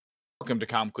welcome to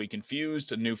Comically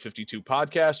Confused, a New 52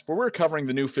 podcast where we're covering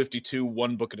the New 52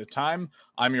 one book at a time.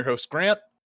 I'm your host, Grant.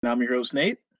 And I'm your host,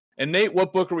 Nate. And Nate,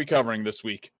 what book are we covering this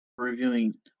week? We're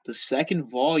reviewing the second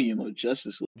volume of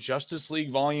Justice League. Justice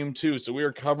League Volume 2. So we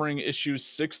are covering issues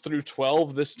 6 through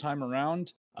 12 this time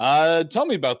around. Tell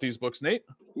me about these books, Nate.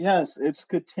 Yes, it's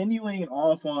continuing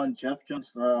off on Jeff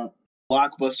Jones'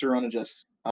 blockbuster run of Justice,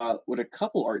 with a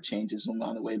couple art changes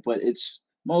along the way, but it's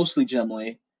mostly Jim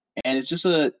Lee. And it's just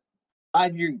a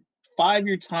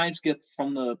five-year time skip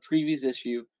from the previous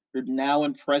issue. We're now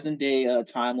in present-day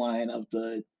timeline of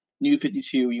the New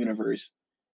 52 universe.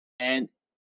 And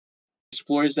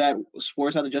explores how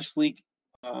the Justice League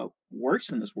works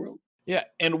in this world. Yeah,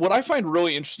 and what I find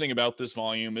really interesting about this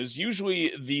volume is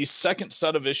usually the second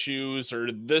set of issues,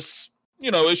 or this,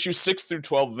 issues 6 through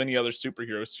 12 of any other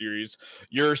superhero series,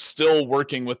 you're still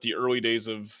working with the early days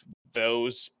of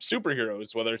those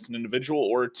superheroes, whether it's an individual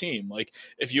or a team. Like,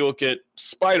 if you look at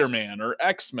Spider-Man or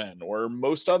X-Men or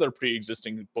most other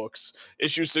pre-existing books,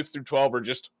 issues 6 through 12 are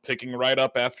just picking right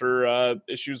up after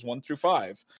issues 1 through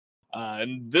 5.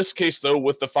 In this case, though,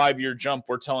 with the 5-year jump,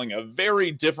 we're telling a very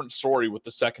different story with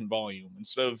the second volume.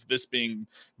 Instead of this being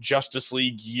Justice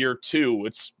League Year 2,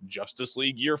 it's Justice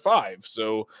League Year 5.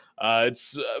 So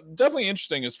it's definitely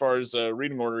interesting as far as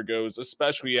reading order goes,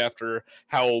 especially after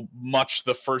how much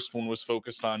the first one was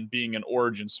focused on being an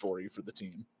origin story for the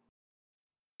team.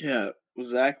 Yeah,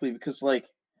 exactly. Because,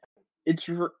 it's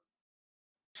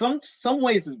some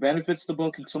ways it benefits the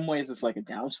book, in some ways it's like a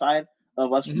downside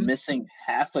of us missing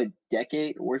half a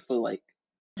decade worth of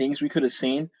things we could have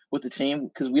seen with the team,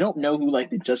 because we don't know who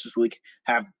the Justice League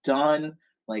have done,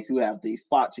 who have they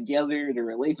fought together, their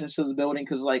relations to the building.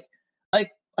 Because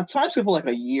a time skip for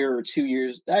a year or 2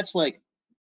 years, that's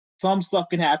some stuff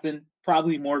can happen,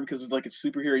 probably more because it's a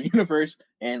superhero universe,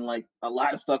 and a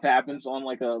lot of stuff happens on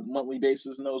a monthly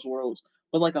basis in those worlds.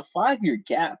 But a 5-year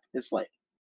gap is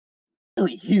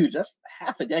really huge. That's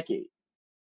half a decade.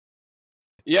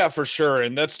 Yeah, for sure.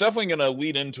 And that's definitely going to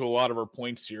lead into a lot of our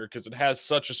points here, because it has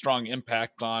such a strong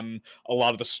impact on a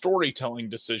lot of the storytelling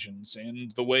decisions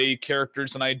and the way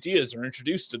characters and ideas are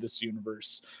introduced to this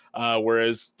universe.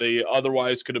 Whereas they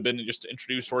otherwise could have been just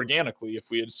introduced organically if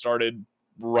we had started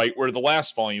right where the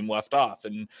last volume left off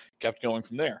and kept going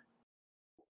from there.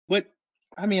 But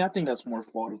I mean, I think that's more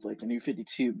fault of the New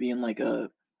 52 being a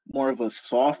more of a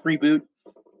soft reboot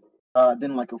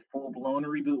than a full blown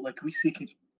reboot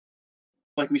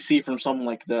we see from something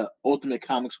like the Ultimate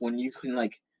Comics, when you can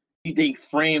they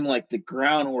frame the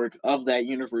groundwork of that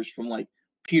universe from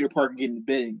Peter Parker getting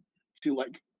bitten to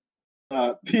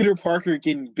Peter Parker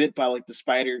getting bit by the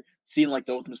spider, seeing the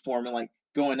Ultimate form, and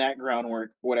going that groundwork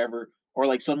or whatever,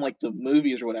 or some the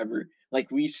movies or whatever.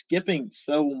 We skipping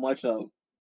so much of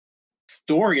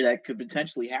story that could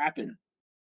potentially happen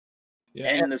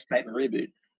in this type of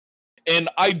reboot. And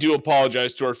I do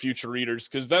apologize to our future readers,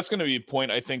 because that's going to be a point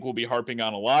I think we'll be harping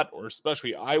on a lot, or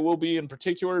especially I will be in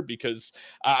particular, because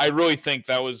I really think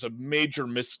that was a major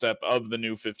misstep of the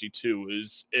New 52,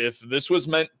 is if this was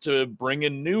meant to bring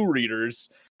in new readers,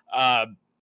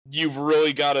 you've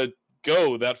really got to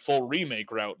go that full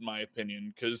remake route, in my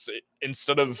opinion, because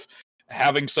instead of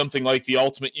having something like the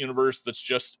Ultimate Universe that's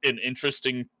just an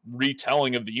interesting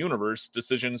retelling of the universe,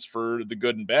 decisions for the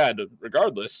good and bad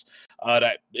regardless,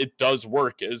 that it does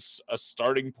work as a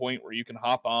starting point where you can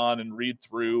hop on and read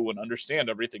through and understand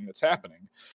everything that's happening.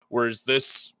 Whereas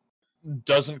this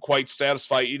doesn't quite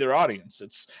satisfy either audience.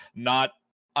 It's not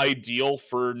ideal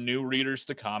for new readers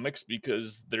to comics,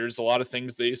 because there's a lot of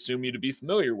things they assume you to be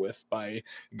familiar with by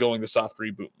going the soft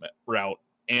reboot route.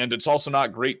 And it's also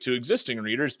not great to existing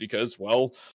readers, because,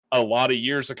 well, a lot of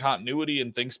years of continuity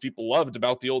and things people loved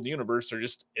about the old universe are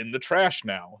just in the trash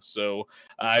now. So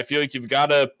I feel like you've got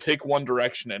to pick one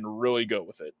direction and really go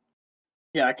with it.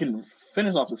 Yeah, I can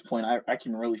finish off this point. I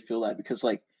can really feel that, because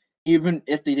even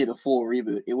if they did a full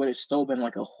reboot, it would have still been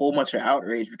a whole bunch of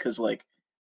outrage, because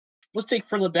let's take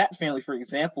for the Bat Family, for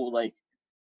example.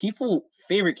 People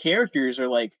favorite characters are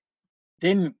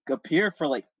didn't appear for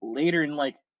later in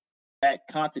that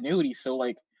continuity. So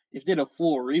if they did a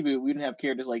full reboot, we didn't have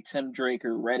characters like Tim Drake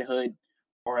or Red Hood,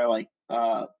 or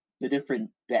the different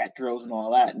Batgirls and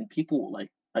all that, and people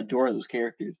adore those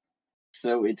characters.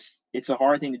 So it's a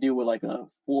hard thing to do with a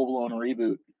full blown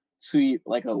reboot to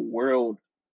a world,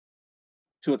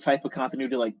 to a type of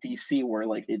continuity like DC, where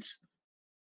it's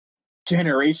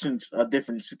generations of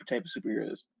different type of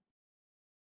superheroes.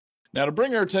 Now, to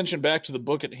bring our attention back to the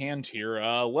book at hand here,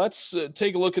 let's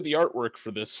take a look at the artwork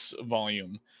for this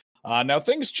volume. Now,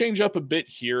 things change up a bit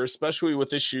here, especially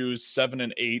with issues 7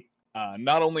 and 8.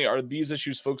 Not only are these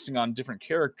issues focusing on different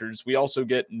characters, we also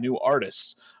get new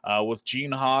artists, with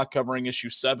Gene Ha covering issue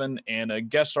 7 and a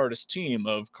guest artist team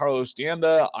of Carlos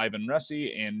Dianda, Ivan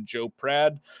Ressi, and Joe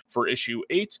Prad for issue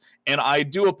 8. And I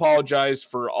do apologize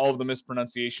for all of the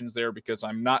mispronunciations there because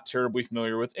I'm not terribly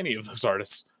familiar with any of those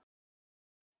artists.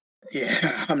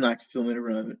 Yeah, I'm not familiar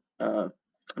with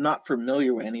I'm not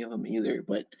familiar with any of them either,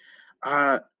 but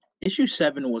uh issue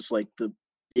 7 was like the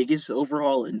biggest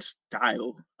overhaul in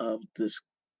style of this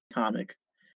comic,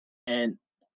 and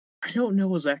I don't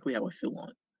know exactly how I feel on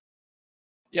it.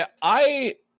 Yeah,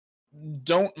 I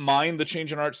don't mind the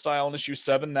change in art style in issue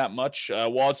 7 that much.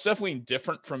 While it's definitely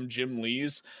different from Jim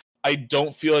Lee's, I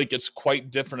don't feel like it's quite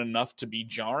different enough to be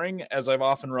jarring, as I've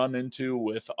often run into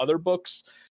with other books.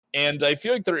 And I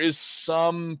feel like there is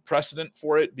some precedent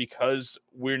for it because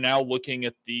we're now looking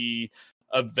at the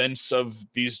events of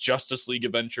these Justice League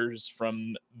adventures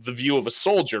from the view of a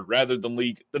soldier rather than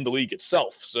the league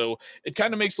itself. So it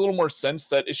kind of makes a little more sense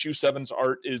that issue 7's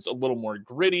art is a little more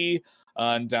gritty,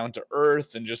 and down to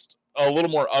earth and just a little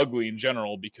more ugly in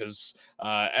general because,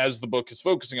 as the book is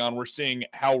focusing on, we're seeing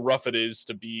how rough it is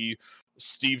to be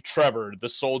Steve Trevor, the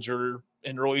soldier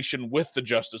in relation with the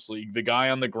Justice League, the guy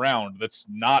on the ground that's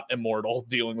not immortal,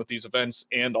 dealing with these events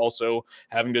and also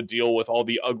having to deal with all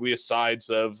the ugliest sides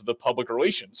of the public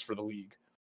relations for the league.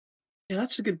 Yeah,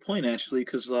 that's a good point actually,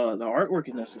 because the artwork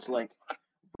in this is like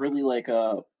really like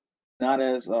not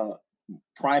as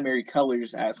primary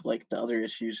colors as like the other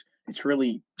issues. It's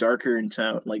really darker in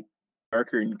tone, like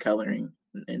darker in coloring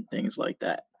and things like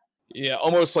that. Yeah,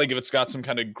 almost like if it's got some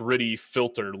kind of gritty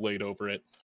filter laid over it.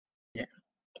 Yeah.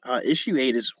 Issue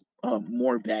 8 is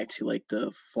more back to like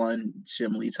the fun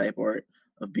Jim Lee type art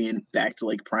of being back to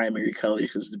like primary colors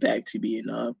because it's back to being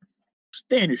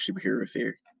standard superhero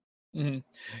fare. hmm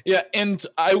Yeah, and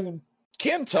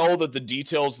can tell that the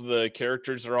details of the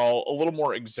characters are all a little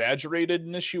more exaggerated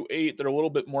in issue 8. They're a little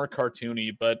bit more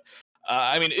cartoony, but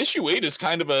I mean, issue 8 is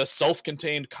kind of a self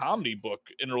contained comedy book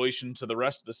in relation to the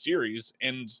rest of the series.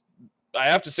 And I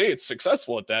have to say, it's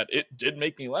successful at that. It did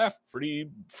make me laugh pretty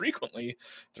frequently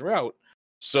throughout.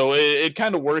 So it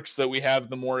kind of works that we have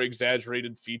the more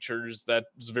exaggerated features.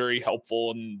 That's very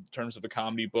helpful in terms of a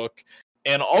comedy book.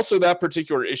 And also, that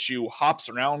particular issue hops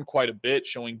around quite a bit,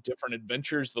 showing different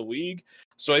adventures of the league.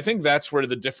 So I think that's where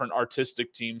the different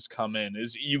artistic teams come in.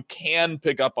 Is you can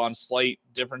pick up on slight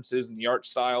differences in the art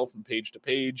style from page to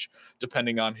page,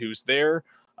 depending on who's there.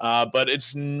 But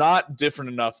it's not different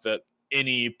enough that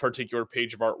any particular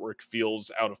page of artwork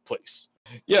feels out of place.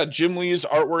 Yeah, Jim Lee's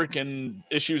artwork in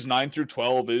issues 9 through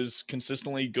 12 is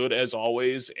consistently good as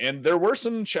always, and there were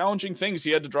some challenging things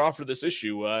he had to draw for this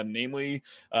issue. Namely,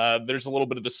 there's a little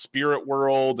bit of the spirit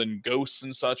world and ghosts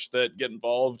and such that get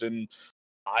involved, and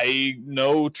I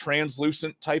know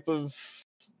translucent type of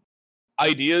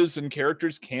ideas and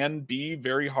characters can be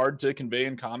very hard to convey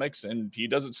in comics, and he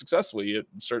does it successfully. It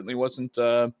certainly wasn't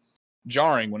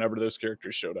jarring whenever those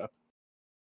characters showed up.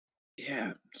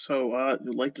 Yeah. So I'd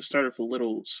like to start with a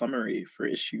little summary for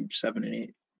issue 7 and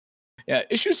 8. Yeah,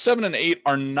 issues 7 and 8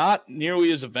 are not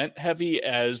nearly as event heavy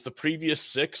as the previous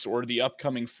 6 or the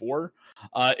upcoming 4.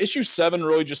 Issue 7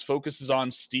 really just focuses on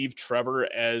Steve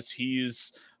Trevor as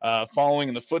he's following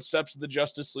in the footsteps of the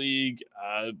Justice League.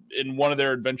 In one of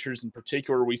their adventures in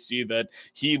particular, we see that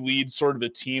he leads sort of a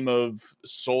team of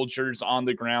soldiers on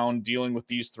the ground dealing with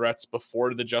these threats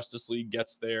before the Justice League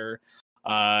gets there.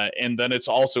 And then it's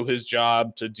also his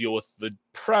job to deal with the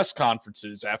press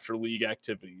conferences after league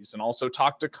activities and also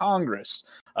talk to Congress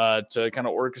to kind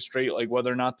of orchestrate like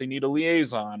whether or not they need a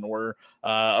liaison or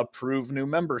approve new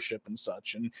membership and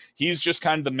such. And he's just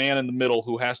kind of the man in the middle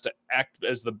who has to act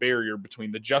as the barrier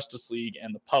between the Justice League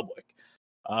and the public.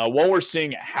 While we're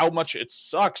seeing how much it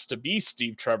sucks to be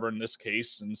Steve Trevor in this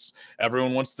case, since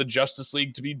everyone wants the Justice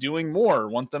League to be doing more,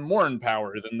 want them more in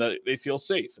power than they feel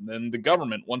safe. And then the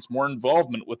government wants more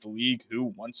involvement with the League, who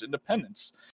wants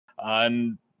independence.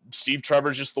 And Steve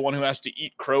Trevor's just the one who has to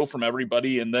eat crow from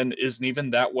everybody and then isn't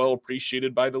even that well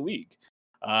appreciated by the League.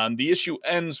 The issue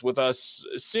ends with us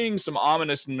seeing some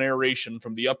ominous narration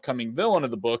from the upcoming villain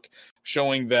of the book,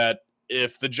 showing that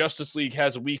if the Justice League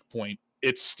has a weak point,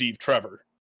 it's Steve Trevor.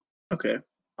 Okay.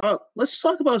 Let's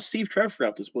talk about Steve Trevor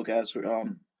throughout this book as we're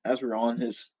on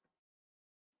his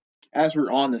as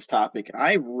we're on this topic.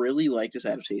 I really like this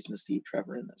adaptation of Steve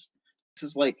Trevor in this. This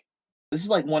is like this is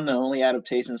like one of the only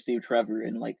adaptations of Steve Trevor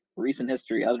in like recent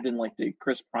history, other than like the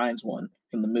Chris Pines one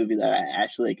from the movie that I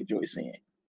actually like enjoy seeing.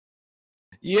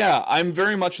 Yeah, I'm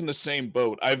very much in the same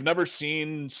boat. I've never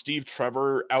seen Steve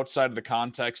Trevor outside of the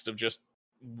context of just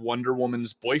Wonder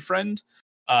Woman's boyfriend.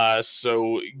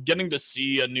 So getting to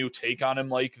see a new take on him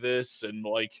like this and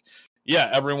like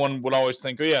Yeah, everyone would always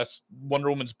think, oh yes, Wonder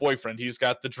Woman's boyfriend, he's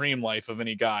got the dream life of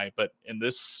any guy. But in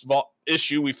this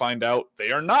issue, we find out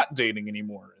they are not dating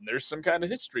anymore, and there's some kind of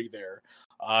history there.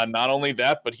 Not only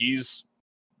that, but he's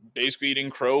basically eating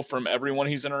crow from everyone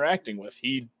he's interacting with.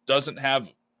 He doesn't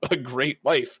have a great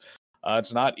life.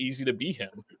 It's not easy to be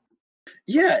him.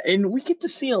 Yeah, and we get to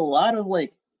see a lot of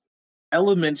like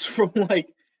elements from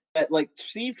like that. Like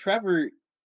Steve Trevor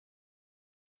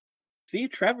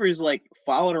is like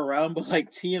followed around by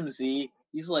like TMZ.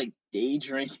 He's like day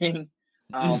drinking,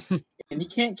 um, and he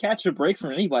can't catch a break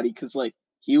from anybody because like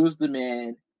he was the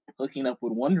man hooking up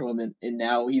with Wonder Woman, and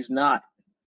now he's not,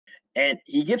 and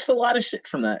he gets a lot of shit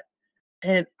from that.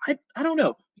 And I don't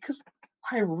know because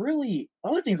I really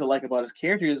other things I like about his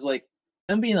character is like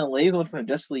him being a liaison from the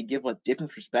Justice League give a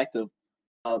different perspective,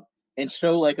 uh, and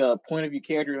show like a point of view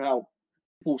character of how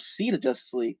people see the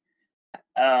Justice League.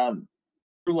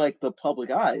 Through like the public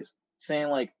eyes, saying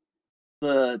like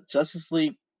the Justice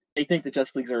League, they think the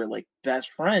Justice Leagues are like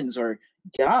best friends or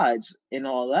gods and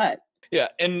all that. Yeah,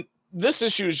 and this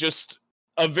issue is just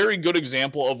a very good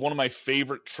example of one of my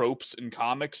favorite tropes in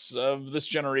comics of this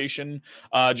generation.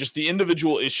 Just the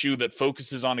individual issue that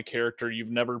focuses on a character you've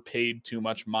never paid too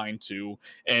much mind to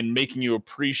and making you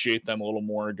appreciate them a little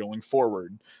more going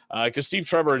forward. Because Steve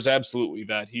Trevor is absolutely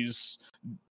that. He's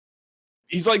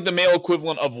like the male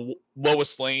equivalent of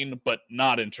Lois Lane, but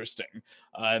not interesting.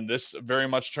 And this very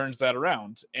much turns that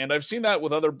around. And I've seen that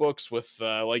with other books, with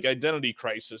like Identity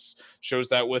Crisis shows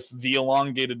that with the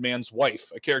elongated man's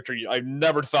wife, a character I've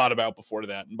never thought about before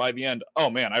that. And by the end, oh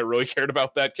man, I really cared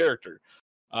about that character.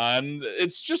 And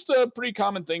it's just a pretty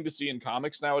common thing to see in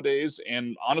comics nowadays.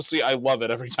 And honestly, I love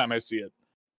it every time I see it.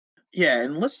 Yeah,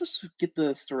 and let's just get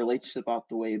the relationship out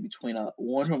the way between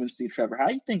Wonder Woman and Steve Trevor. How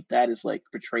do you think that is like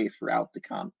portrayed throughout the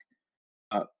comic,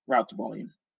 throughout the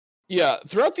volume? Yeah,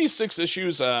 throughout these 6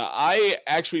 issues, I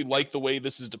actually like the way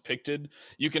this is depicted.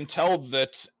 You can tell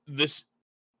that this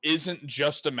isn't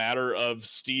just a matter of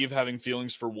Steve having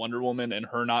feelings for Wonder Woman and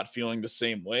her not feeling the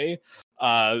same way.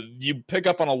 You pick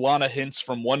up on a lot of hints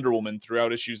from Wonder Woman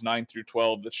throughout issues 9 through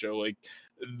 12 that show like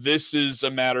this is a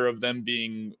matter of them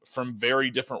being from very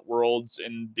different worlds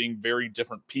and being very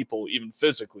different people, even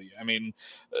physically. I mean,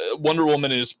 Wonder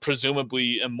Woman is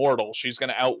presumably immortal. She's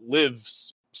going to outlive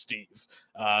Steve.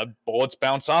 Bullets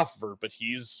bounce off of her, but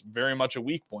he's very much a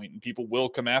weak point, and people will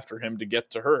come after him to get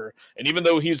to her. And even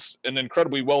though he's an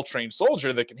incredibly well trained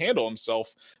soldier that can handle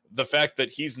himself, the fact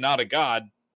that he's not a god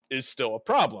is still a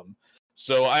problem.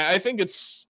 So I think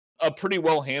it's a pretty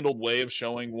well handled way of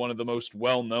showing one of the most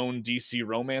well known DC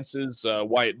romances,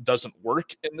 why it doesn't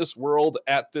work in this world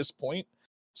at this point.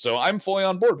 So I'm fully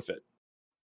on board with it.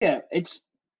 Yeah, it's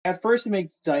at first it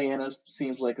makes Diana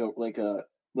seems like a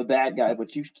the bad guy,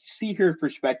 but you see her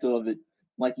perspective of it,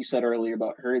 like you said earlier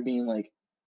about her being like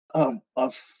of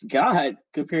God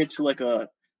compared to like a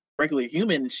regular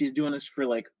human. She's doing this for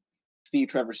like Steve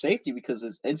Trevor's safety because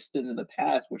there's instances in the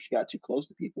past where she got too close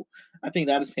to people. I think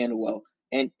that is handled well,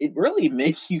 and it really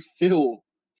makes you feel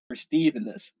for Steve in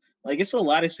this. Like it's a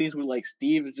lot of scenes where like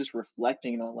Steve is just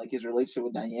reflecting on like his relationship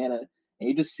with Diana, and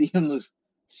you just see him just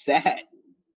sad.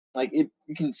 Like you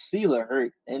can see the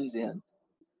hurt in him.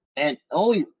 And the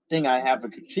only thing I have a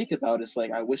critique about is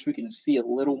like I wish we can see a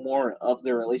little more of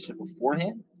their relationship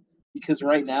beforehand, because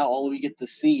right now all we get to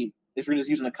see, if we're just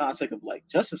using the concept of like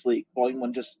Justice League Volume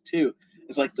One, Justice Two,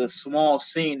 is like the small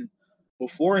scene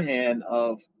beforehand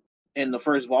of in the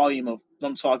first volume of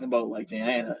them talking about like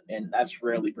Diana, and that's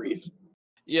fairly brief.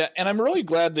 Yeah, and I'm really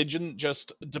glad they didn't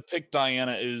just depict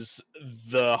Diana as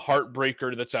the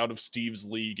heartbreaker that's out of Steve's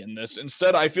league in this.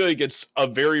 Instead, I feel like it's a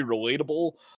very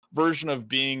relatable version of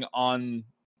being on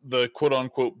the quote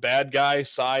unquote bad guy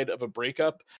side of a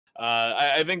breakup.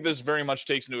 I think this very much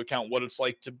takes into account what it's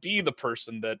like to be the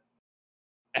person that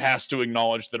has to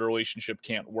acknowledge that a relationship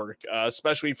can't work,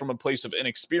 especially from a place of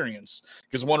inexperience.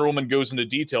 Because Wonder Woman goes into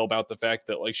detail about the fact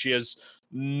that like she has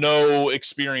no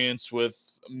experience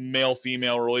with male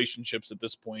female relationships at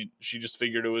this point. She just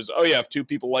figured it was, oh yeah, if two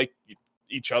people like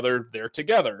each other, they're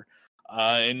together,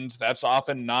 and that's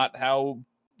often not how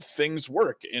things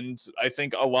work. And I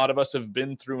think a lot of us have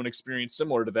been through an experience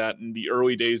similar to that in the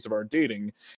early days of our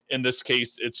dating. In this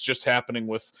case, it's just happening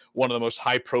with one of the most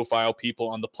high profile people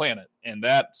on the planet, and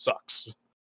that sucks.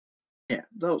 Yeah.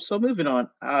 So moving on.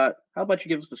 How about you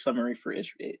give us the summary for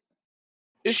issue 8?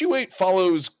 Issue 8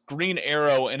 follows Green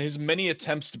Arrow and his many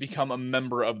attempts to become a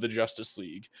member of the Justice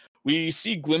League. We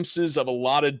see glimpses of a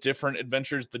lot of different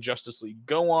adventures the Justice League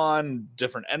go on,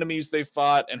 different enemies they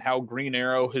fought, and how Green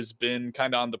Arrow has been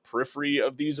kind of on the periphery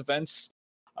of these events.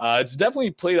 It's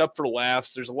definitely played up for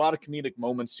laughs. There's a lot of comedic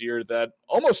moments here that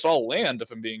almost all land,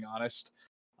 if I'm being honest.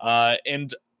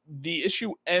 And the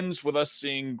issue ends with us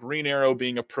seeing Green Arrow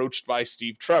being approached by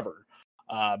Steve Trevor.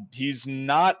 He's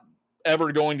not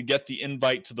ever going to get the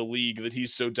invite to the league that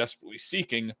he's so desperately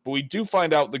seeking, but we do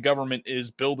find out the government is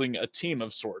building a team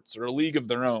of sorts, or a league of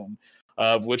their own,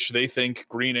 of which they think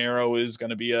Green Arrow is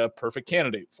going to be a perfect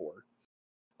candidate for.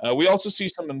 We also see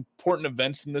some important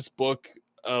events in this book,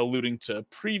 alluding to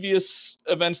previous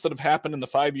events that have happened in the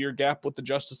 5-year gap with the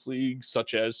Justice League,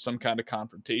 such as some kind of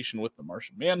confrontation with the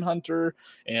Martian Manhunter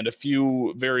and a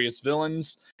few various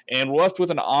villains. And we're left with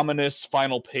an ominous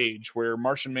final page where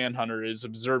Martian Manhunter is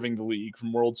observing the League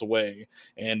from worlds away,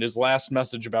 and his last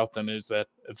message about them is that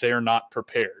they're not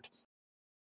prepared.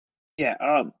 Yeah,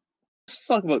 let's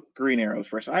talk about Green Arrow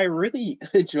first. I really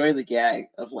enjoy the gag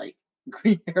of like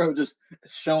Green Arrow just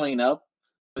showing up,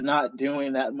 but not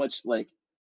doing that much, like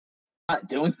not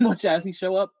doing much as he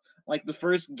show up. Like the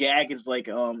first gag is like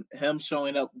him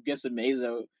showing up against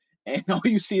Amazo, and all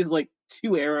you see is like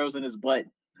 2 arrows in his butt,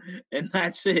 and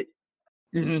that's it.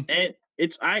 Mhm. And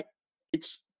it's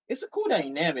it's a cool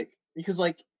dynamic because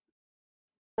like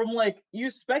from like you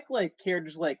expect like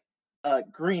characters like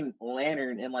Green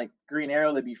Lantern and like Green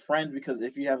Arrow to be friends because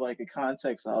if you have like a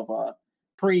context of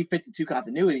pre 52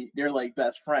 continuity, they're like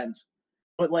best friends.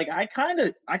 But like I kind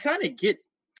of get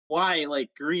why like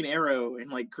Green Arrow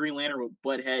and like Green Lantern would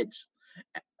butt heads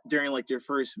during like their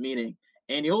first meeting.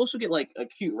 And you also get like a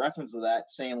cute reference of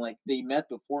that saying like they met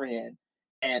beforehand.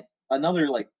 And another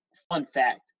like fun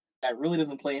fact that really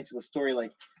doesn't play into the story,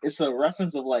 like it's a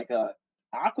reference of like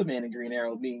Aquaman and Green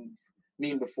Arrow being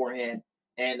meeting beforehand.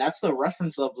 And that's the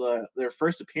reference of their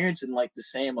first appearance in like the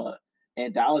same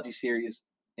anthology series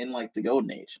in like the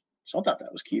Golden Age. So I thought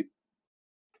that was cute.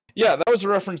 Yeah, that was a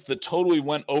reference that totally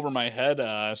went over my head.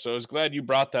 So I was glad you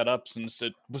brought that up since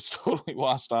it was totally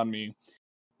lost on me.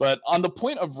 But on the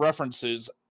point of references,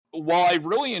 while I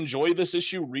really enjoy this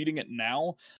issue reading it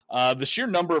now, the sheer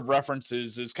number of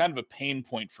references is kind of a pain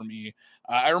point for me.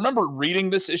 I remember reading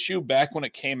this issue back when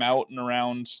it came out in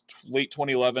around late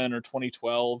 2011 or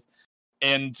 2012,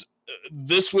 and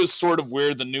this was sort of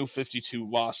where the new 52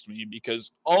 lost me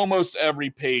because almost every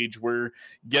page we're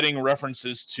getting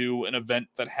references to an event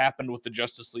that happened with the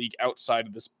Justice League outside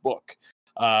of this book.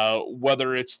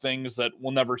 Whether it's things that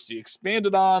we'll never see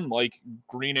expanded on, like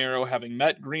Green Arrow having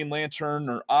met Green Lantern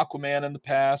or Aquaman in the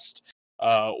past,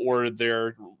 or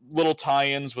their little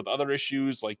tie-ins with other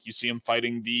issues, like you see him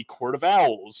fighting the Court of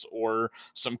Owls or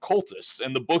some cultists.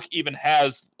 And the book even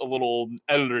has a little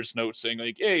editor's note saying,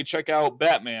 like, hey, check out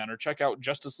Batman or check out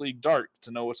Justice League Dark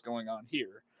to know what's going on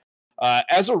here.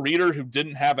 As a reader who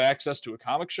didn't have access to a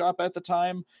comic shop at the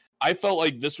time, I felt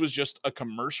like this was just a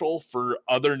commercial for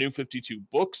other New 52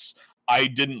 books. I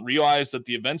didn't realize that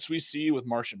the events we see with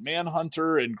Martian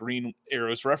Manhunter and Green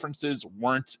Arrow's references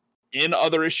weren't in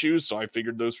other issues, so I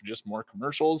figured those were just more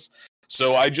commercials.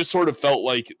 So I just sort of felt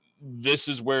like this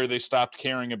is where they stopped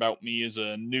caring about me as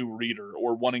a new reader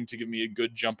or wanting to give me a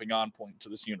good jumping on point to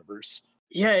this universe.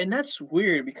 Yeah, and that's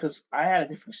weird because I had a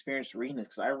different experience reading this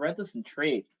because I read this in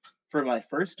trade for my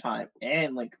first time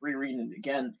and like rereading it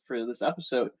again for this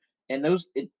episode. And those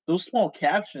small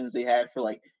captions they had for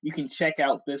like you can check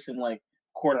out this in like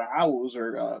Quarter Owls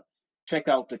or check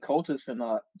out the cultists and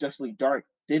Justice League Dark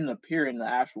didn't appear in the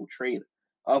actual trade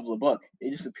of the book.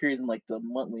 It just appeared in like the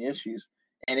monthly issues.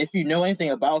 And if you know anything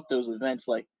about those events,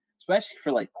 like especially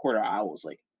for like Quarter Owls,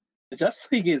 like the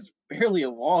Justice League is barely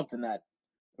evolved in that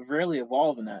rarely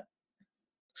evolve in that.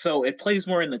 So it plays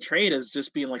more in the trade as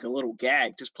just being like a little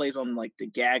gag, just plays on like the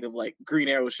gag of like Green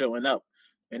Arrow showing up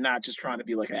and not just trying to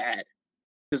be like an ad.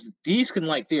 Because these can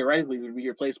like theoretically be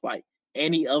replaced by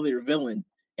any other villain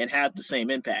and have the same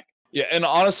impact. Yeah, and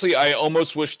honestly, I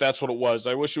almost wish that's what it was.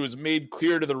 I wish it was made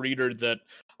clear to the reader that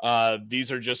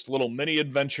these are just little mini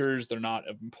adventures. They're not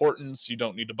of importance. You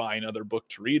don't need to buy another book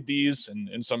to read these. And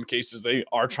in some cases, they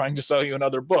are trying to sell you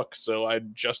another book. So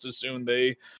I'd just as soon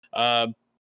they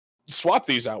swap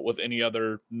these out with any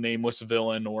other nameless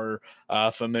villain or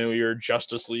familiar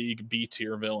Justice League B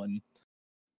tier villain.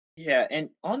 Yeah, and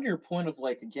on your point of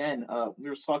like again, we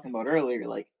were talking about earlier,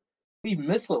 like we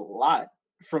miss a lot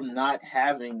from not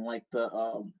having like the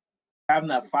having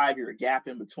that 5 year gap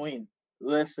in between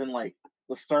this and like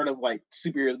the start of like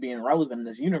superheroes being relevant in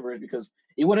this universe because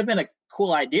it would have been a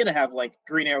cool idea to have like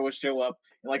Green Arrow show up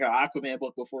in like an Aquaman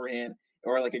book beforehand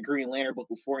or like a Green Lantern book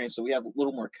beforehand, so we have a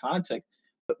little more context.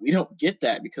 But we don't get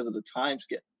that because of the time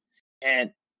skip.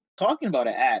 And talking about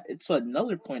an ad, it's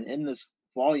another point in this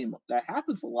volume that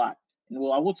happens a lot, and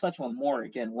I will touch on more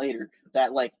again later.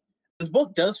 That like this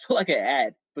book does feel like an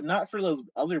ad, but not for those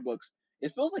other books.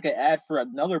 it feels like an ad for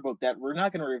another book that we're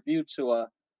not going to review to a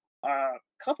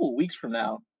couple of weeks from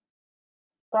now,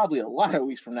 probably a lot of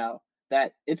weeks from now.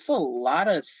 That it's a lot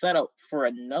of setup for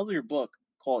another book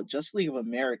called Justice League of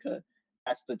America.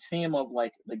 That's the team of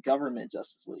like the government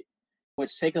Justice League,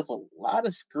 which take up a lot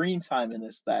of screen time in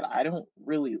this that I don't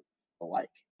really like.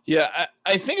 Yeah,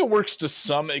 I think it works to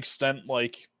some extent.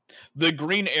 Like the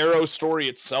Green Arrow story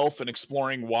itself and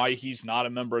exploring why he's not a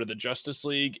member of the Justice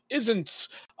League isn't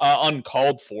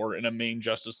uncalled for in a main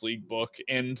Justice League book.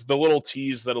 And the little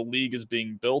tease that a league is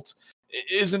being built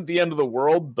isn't the end of the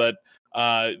world, but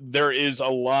there is a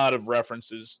lot of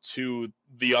references to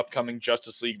the upcoming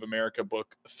Justice League of America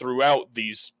book throughout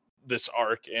this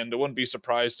arc, and I wouldn't be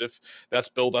surprised if that's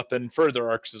built up in further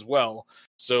arcs as well.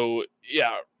 So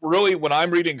yeah, really, when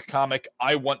I'm reading a comic,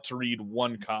 I want to read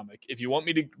one comic. If you want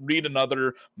me to read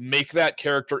another, make that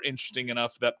character interesting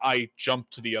enough that I jump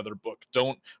to the other book.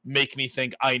 Don't make me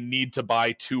think I need to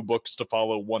buy two books to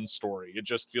follow one story. It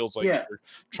just feels like you're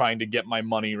trying to get my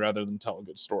money rather than tell a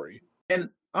good story. And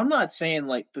I'm not saying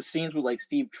like the scenes with like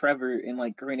Steve Trevor and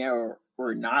like Green Arrow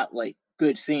were not like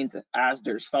good scenes as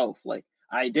their self. Like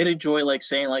I did enjoy like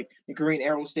saying like the Green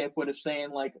Arrow standpoint of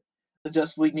saying like the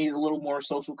Justice League needs a little more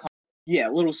a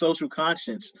little social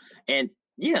conscience, and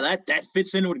yeah, that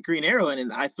fits in with Green Arrow,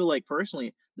 and I feel like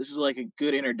personally this is like a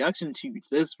good introduction to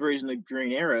this version of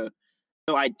Green Arrow.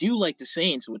 So I do like the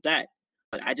scenes with that,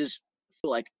 but I just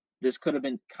feel like this could have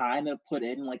been kind of put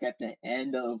in like at the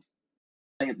end of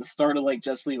like at the start of like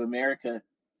Justice League of America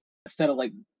instead of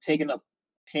like taking up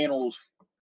panels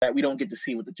that we don't get to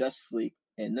see with the Justice League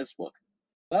in this book.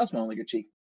 That's my only critique.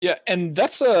 Yeah, and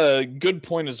that's a good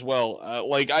point as well.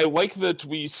 Like, I like that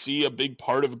we see a big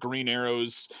part of Green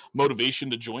Arrow's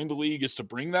motivation to join the League is to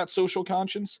bring that social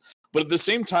conscience. But at the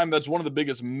same time, that's one of the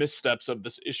biggest missteps of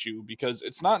this issue, because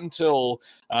it's not until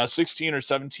 16 or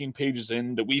 17 pages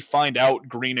in that we find out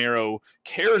Green Arrow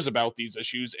cares about these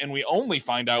issues, and we only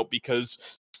find out because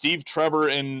Steve Trevor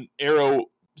and Arrow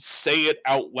say it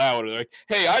out loud. They're like,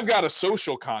 hey, I've got a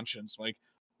social conscience. Like,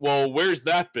 well, where's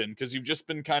that been? Because you've just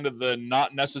been kind of the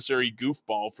not necessary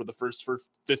goofball for the first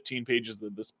 15 pages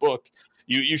of this book.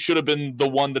 You should have been the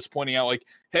one that's pointing out, like,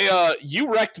 hey,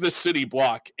 you wrecked this city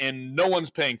block and no one's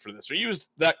paying for this. Or you used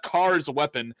that car as a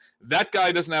weapon. That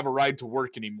guy doesn't have a ride to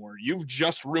work anymore. You've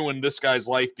just ruined this guy's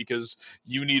life because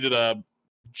you needed a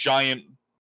giant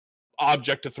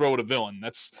object to throw at a villain.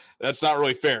 That's not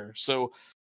really fair. So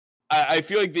I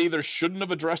feel like they either shouldn't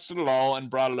have addressed it at all and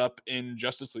brought it up in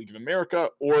Justice League of America,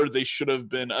 or they should have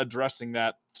been addressing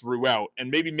that throughout and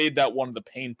maybe made that one of the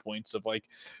pain points of like,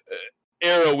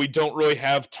 Arrow, we don't really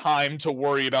have time to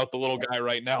worry about the little guy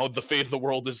right now. The fate of the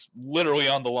world is literally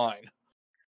on the line.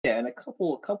 Yeah, and a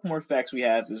couple more facts we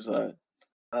have is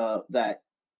that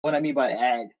what I mean by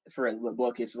ad for the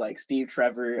book is like Steve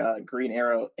Trevor, Green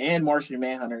Arrow, and Martian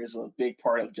Manhunter is a big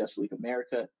part of Justice League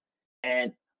America.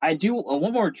 And I do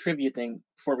one more trivia thing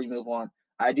before we move on.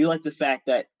 I do like the fact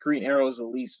that Green Arrow is at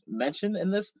least mentioned in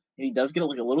this, and he does get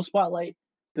like a little spotlight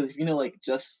because if you know like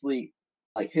Justice League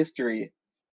like history,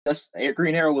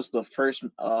 Green Arrow was the first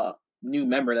new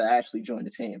member that actually joined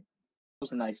the team. It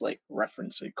was a nice like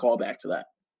reference, a callback to that.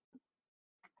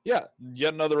 Yeah,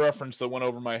 yet another reference that went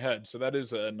over my head. So that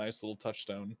is a nice little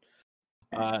touchstone.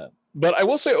 But I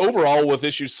will say overall with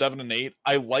issues 7 and 8,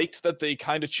 I liked that they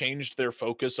kind of changed their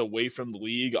focus away from the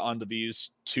League onto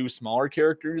these two smaller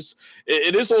characters.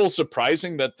 It is a little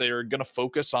surprising that they're going to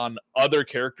focus on other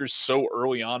characters so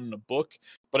early on in the book,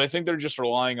 but I think they're just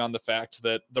relying on the fact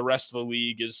that the rest of the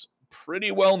League is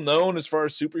pretty well known as far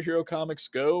as superhero comics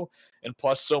go, and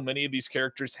plus so many of these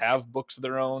characters have books of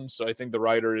their own, so I think the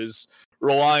writer is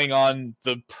relying on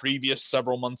the previous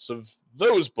several months of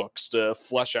those books to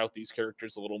flesh out these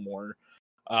characters a little more.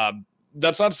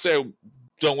 That's not to say I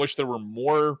don't wish there were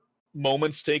more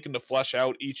moments taken to flesh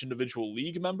out each individual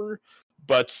League member,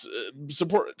 but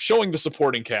showing the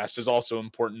supporting cast is also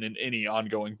important in any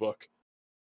ongoing book.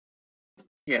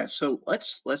 Yeah, so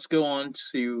let's go on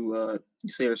to you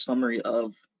say a summary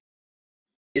of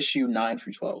issue 9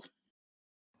 through 12.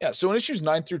 Yeah, so in issues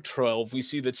 9 through 12, we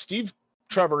see that Steve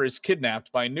Trevor is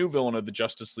kidnapped by a new villain of the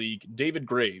Justice League, David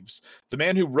Graves, the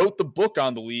man who wrote the book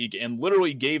on the League and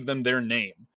literally gave them their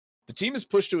name. The team is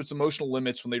pushed to its emotional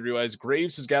limits when they realize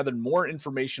Graves has gathered more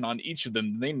information on each of them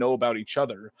than they know about each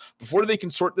other. Before they can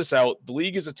sort this out, the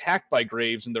League is attacked by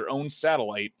Graves and their own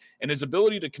satellite, and his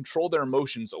ability to control their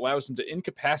emotions allows him to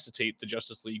incapacitate the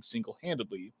Justice League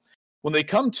single-handedly. When they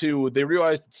come to, they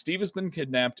realize that Steve has been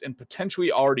kidnapped and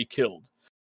potentially already killed.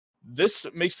 This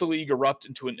makes the League erupt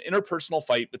into an interpersonal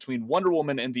fight between Wonder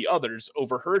Woman and the others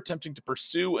over her attempting to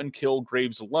pursue and kill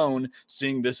Graves alone,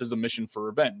 seeing this as a mission for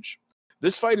revenge.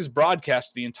 This fight is broadcast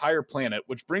to the entire planet,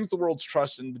 which brings the world's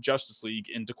trust in the Justice League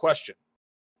into question.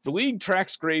 The League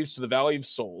tracks Graves to the Valley of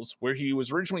Souls, where he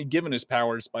was originally given his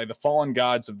powers by the fallen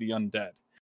gods of the undead.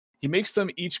 He makes them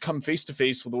each come face to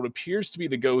face with what appears to be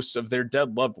the ghosts of their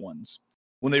dead loved ones.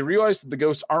 When they realize that the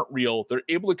ghosts aren't real, they're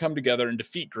able to come together and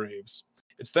defeat Graves.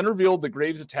 It's then revealed that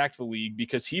Graves attacked the League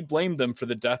because he blamed them for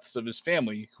the deaths of his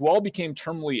family, who all became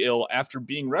terminally ill after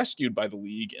being rescued by the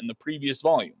League in the previous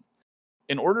volume.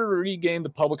 In order to regain the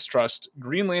public's trust,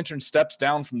 Green Lantern steps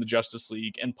down from the Justice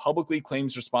League and publicly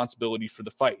claims responsibility for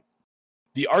the fight.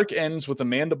 The arc ends with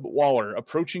Amanda Waller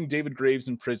approaching David Graves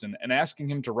in prison and asking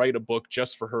him to write a book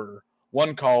just for her,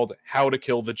 one called How to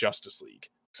Kill the Justice League.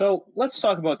 So let's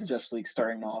talk about the Justice League,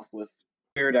 starting off with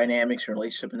their dynamics and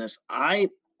relationship in this. I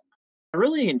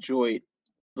really enjoyed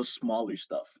the smaller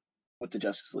stuff with the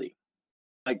Justice League,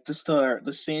 like just the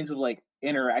scenes of like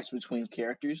interaction between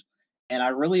characters, and I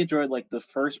really enjoyed like the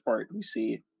first part we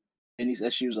see in these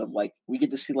issues of like we get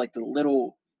to see like the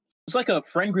little, it's like a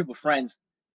friend group of friends,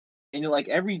 and you're like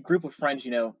every group of friends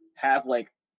have like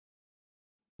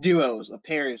duos of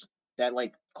pairs that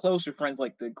like closer friends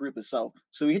like the group itself.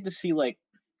 So we get to see like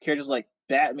characters like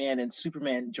Batman and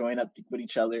Superman join up with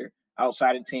each other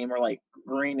outside the team, or like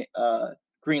Green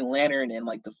Lantern and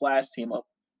like the Flash team up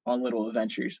on little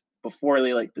adventures before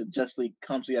they like the Justice League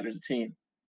comes together as a team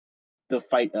to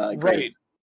fight Right.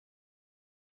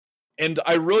 And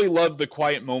I really love the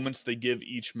quiet moments they give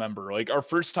each member. Like our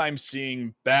first time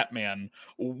seeing Batman,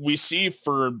 we see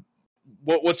for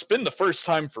what's been the first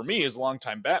time for me as a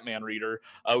longtime Batman reader,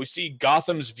 we see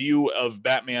Gotham's view of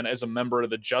Batman as a member of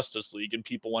the Justice League, and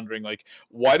people wondering like,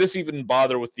 why does he even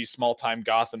bother with these small time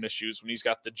Gotham issues when he's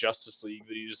got the Justice League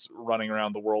that he's running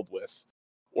around the world with,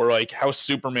 or like how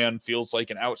Superman feels like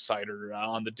an outsider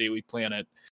on the Daily Planet.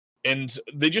 And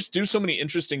they just do so many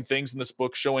interesting things in this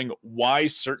book, showing why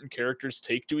certain characters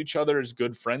take to each other as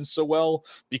good friends so well,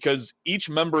 because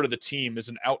each member of the team is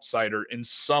an outsider in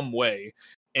some way.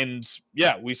 And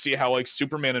yeah, we see how like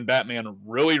Superman and Batman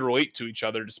really relate to each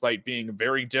other despite being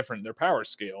very different in their power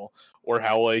scale, or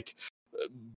how like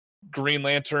Green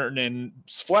Lantern and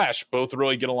Flash both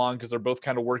really get along because they're both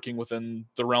kind of working within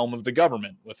the realm of the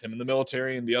government, with him in the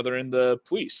military and the other in the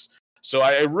police. So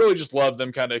I really just love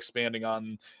them kind of expanding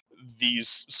on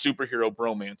these superhero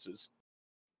bromances.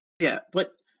 Yeah,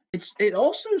 but it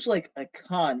also is like a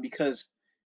con because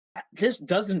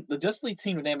the Justice League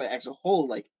team as a whole,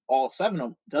 like all seven of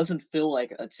them, doesn't feel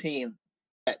like a team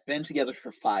that been together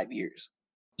for 5 years.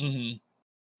 Mm-hmm.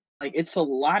 Like it's a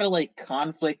lot of like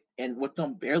conflict and with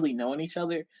them barely knowing each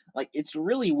other. Like it's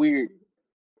really weird.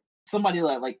 Somebody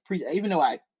even though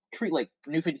I treat like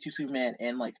New 52 Superman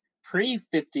and like pre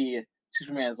 50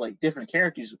 Superman as like different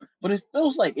characters, but it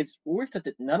feels like it's weird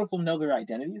that none of them know their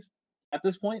identities at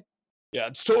this point. Yeah,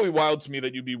 it's totally wild to me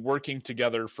that you'd be working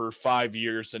together for 5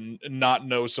 years and not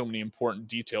know so many important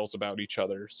details about each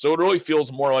other. So it really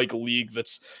feels more like a league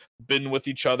that's been with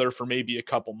each other for maybe a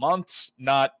couple months,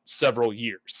 not several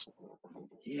years.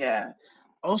 Yeah.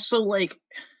 Also, like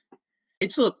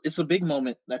it's a big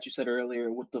moment that you said earlier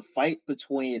with the fight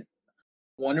between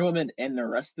Wonder Woman and the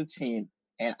rest of the team,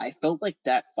 and I felt like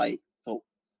that fight felt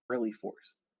really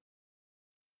forced.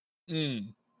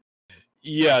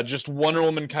 Yeah, just Wonder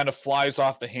Woman kind of flies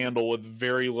off the handle with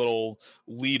very little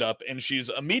lead up, and she's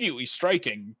immediately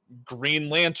striking Green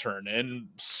Lantern and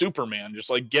Superman, just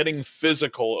like getting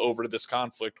physical over this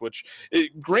conflict, which,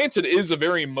 granted, is a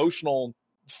very emotional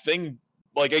thing.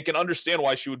 Like, I can understand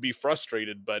why she would be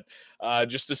frustrated, but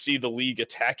just to see the League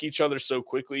attack each other so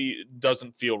quickly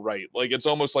doesn't feel right. Like, it's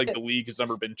almost like the League has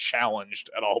never been challenged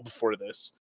at all before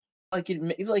this. Like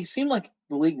it seemed like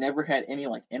the League never had any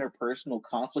like interpersonal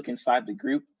conflict inside the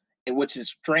group, which is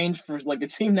strange for like a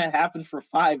team that happened for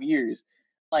 5 years.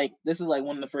 Like this is like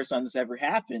one of the first times this ever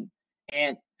happened,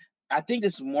 and I think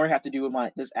this more have to do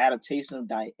with this adaptation of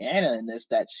Diana in this,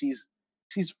 that she's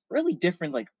really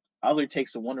different like other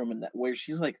takes of Wonder Woman, that where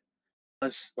she's like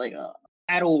a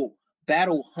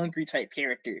battle hungry type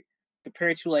character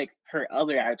compared to like her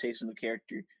other adaptation of the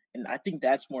character, and I think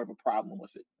that's more of a problem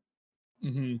with it.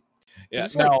 Mm-hmm. Yeah,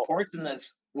 it's like parts in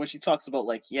this where she talks about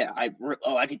like, yeah,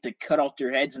 I get to cut off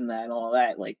their heads and that and all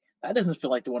that. Like that doesn't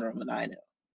feel like the Wonder Woman I know.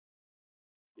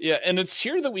 Yeah, and it's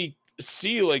here that we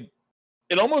see like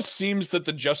it almost seems that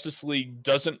the Justice League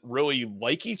doesn't really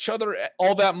like each other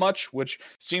all that much, which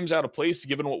seems out of place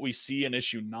given what we see in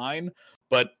issue 9.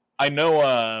 But I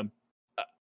know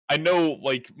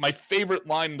like my favorite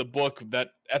line in the book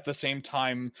that at the same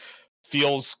time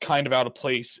feels kind of out of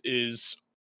place is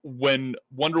when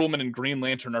Wonder Woman and Green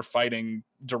Lantern are fighting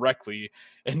directly,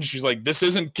 and she's like, "This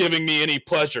isn't giving me any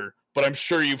pleasure. but I'm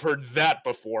sure you've heard that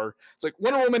before. It's like,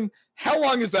 Wonder Woman, how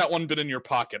long has that one been in your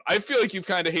pocket? I feel like you've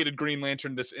kind of hated Green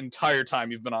Lantern this entire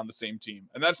time you've been on the same team.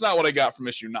 And that's not what I got from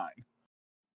issue 9.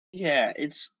 Yeah,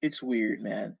 it's weird,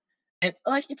 man. And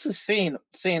like it's a saying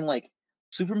like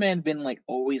Superman been like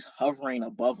always hovering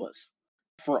above us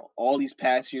for all these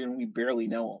past years and we barely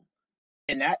know him.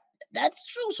 And that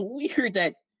feels weird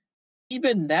that he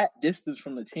been that distance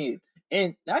from the team.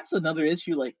 And that's another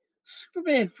issue. Like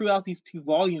Superman throughout these 2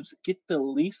 volumes get the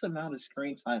least amount of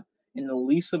screen time and the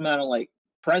least amount of like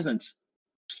presence,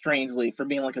 strangely, for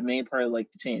being like a main part of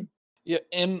like the team. Yeah,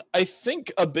 and I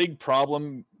think a big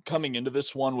problem coming into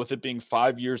this one with it being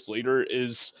 5 years later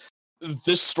is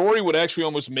this story would actually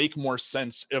almost make more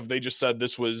sense if they just said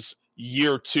this was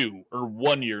year 2 or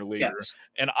 1 year later. Yes.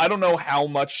 And I don't know how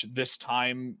much this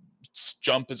time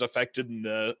jump is affected in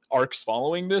the arcs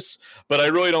following this, but I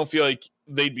really don't feel like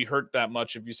they'd be hurt that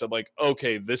much if you said like,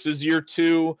 okay, this is year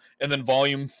 2 and then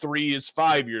volume 3 is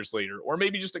 5 years later, or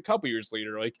maybe just a couple years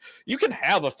later. Like you can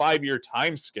have a 5 year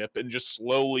time skip and just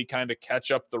slowly kind of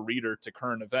catch up the reader to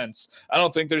current events. I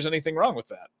don't think there's anything wrong with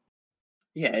that.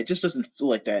 Yeah, it just doesn't feel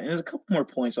like that. And there's a couple more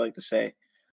points I like to say.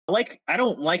 I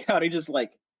don't like how they just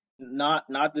like not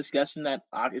discussing that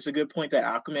it's a good point that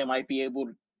Aquaman might be able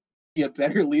to be a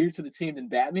better leader to the team than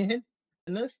Batman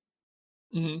in this.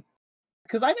 Mm-hmm.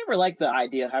 Because I never liked the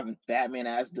idea of having Batman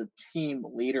as the team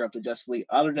leader of the Justice League,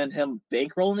 other than him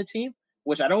bankrolling the team,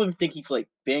 which I don't even think he's like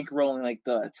bankrolling like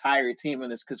the entire team in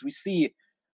this. Because we see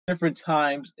different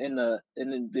times in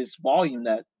this volume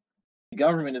that the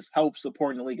government has helped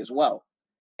supporting the league as well.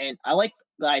 And I like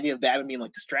the idea of Batman being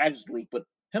like the strategist league, but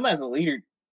him as a leader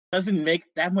doesn't make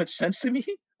that much sense to me,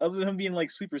 other than him being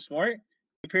like super smart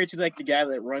compared to like the guy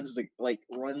that runs the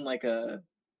run like a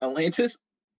Atlantis,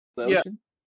 the Yeah, ocean.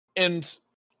 and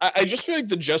I just feel like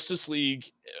the Justice League,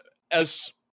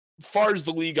 as far as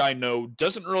the league I know,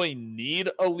 doesn't really need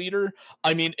a leader.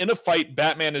 I mean, in a fight,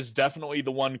 Batman is definitely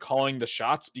the one calling the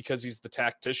shots because he's the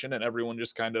tactician and everyone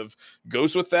just kind of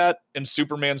goes with that. And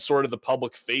Superman's sort of the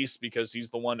public face because he's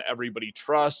the one everybody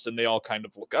trusts and they all kind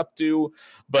of look up to.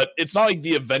 But it's not like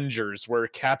the Avengers where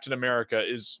Captain America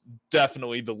is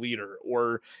definitely the leader,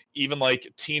 or even like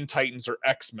Teen Titans or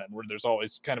X-Men where there's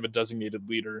always kind of a designated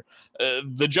leader.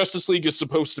 The Justice League is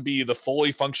supposed to be the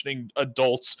fully functioning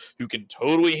adults who can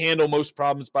totally handle most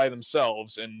problems by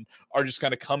themselves and are just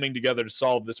kind of coming together to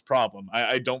solve this problem.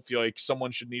 I don't feel like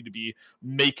someone should need to be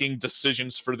making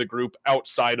decisions for the group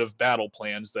outside of battle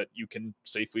plans that you can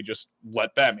safely just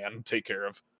let Batman take care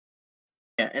of.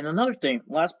 Yeah, and another thing,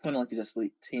 last point on Justice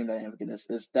League team dynamic in this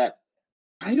is that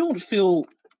I don't feel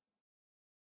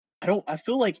I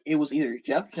feel like it was either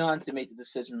Jeff Johns that made the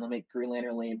decision to make Green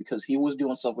Lantern Lane because he was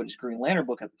doing stuff with his Green Lantern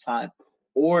book at the time,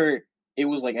 or it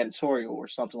was like editorial or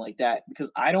something like that.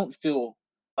 Because I don't feel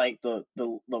like the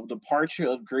departure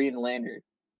of Green Lantern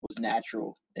was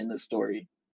natural in the story.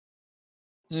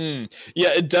 Yeah,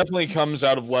 it definitely comes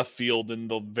out of left field in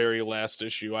the very last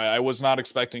issue. I was not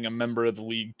expecting a member of the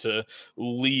league to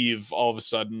leave all of a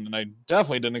sudden, and I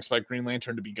definitely didn't expect Green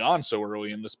Lantern to be gone so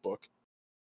early in this book.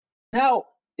 Now,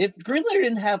 if Green Lantern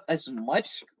didn't have as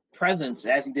much presence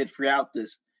as he did throughout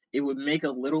this, it would make a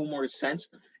little more sense,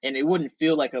 and it wouldn't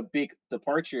feel like a big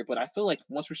departure. But I feel like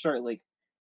once we start like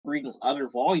reading other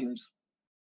volumes,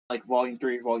 like volume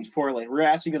 3, volume 4, like we're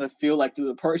actually gonna feel like the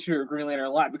departure of Green Lantern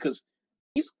a lot because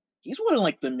he's he's one of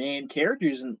like the main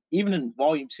characters, and even in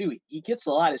volume 2, he gets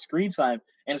a lot of screen time,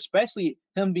 and especially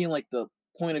him being like the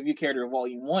point of view character of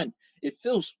volume 1, it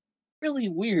feels really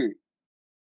weird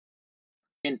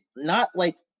and not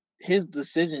like his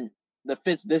decision that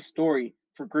fits this story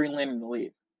for Green Lantern to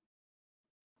leave.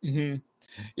 hmm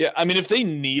Yeah, I mean, if they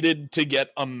needed to get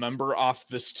a member off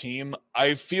this team,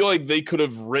 I feel like they could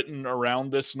have written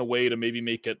around this in a way to maybe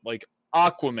make it like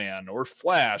Aquaman or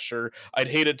Flash, or I'd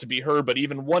hate it to be her, but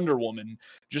even Wonder Woman.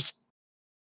 Just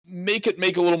make it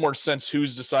make a little more sense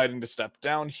who's deciding to step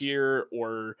down here,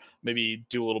 or maybe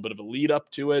do a little bit of a lead up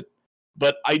to it.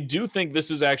 But I do think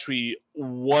this is actually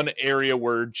one area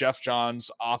where Jeff Johns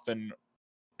often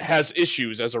has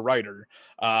issues as a writer.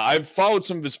 I've followed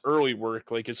some of his early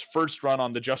work, like his first run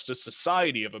on the Justice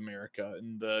Society of America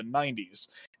in the 90s.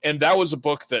 And that was a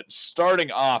book that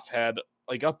starting off had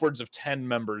like upwards of 10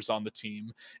 members on the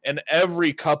team. And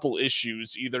every couple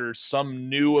issues, either some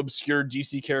new obscure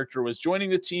DC character was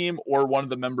joining the team or one of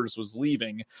the members was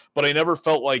leaving. But I never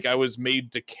felt like I was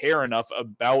made to care enough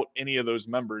about any of those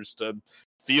members to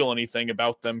feel anything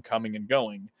about them coming and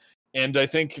going. And I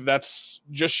think that's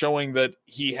just showing that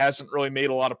he hasn't really made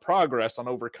a lot of progress on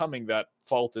overcoming that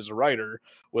fault as a writer,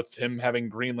 with him having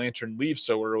Green Lantern leave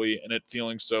so early and it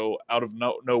feeling so out of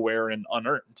nowhere and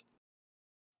unearned.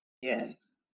 Yeah.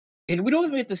 And we don't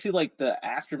even get to see like the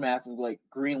aftermath of like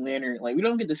Green Lantern. Like we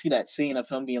don't get to see that scene of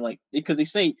him being like because they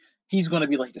say he's going to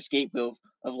be like the scapegoat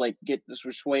of like get this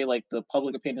sway like the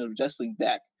public opinion of Justice League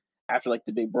back after like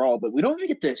the big brawl. But we don't even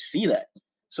get to see that.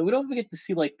 So we don't even get to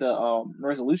see like the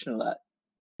resolution of that.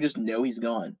 We just know he's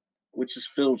gone, which just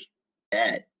feels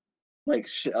bad. Like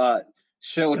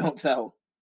show don't tell.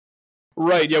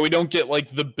 Right, yeah, we don't get like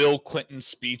the Bill Clinton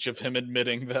speech of him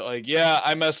admitting that like, yeah,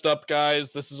 I messed up,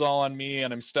 guys. This is all on me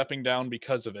and I'm stepping down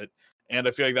because of it. And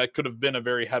I feel like that could have been a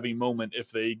very heavy moment if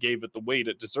they gave it the weight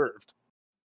it deserved.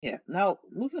 Yeah. Now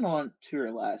moving on to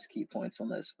your last key points on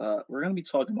this, we're gonna be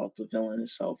talking about the villain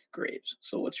himself, Graves.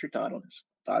 So what's your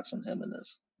thoughts on him in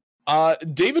this?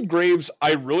 David Graves,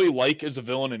 I really like as a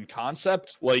villain in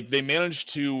concept. Like they managed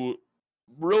to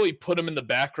really put him in the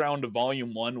background of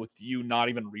Volume One with you not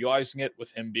even realizing it,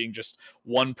 with him being just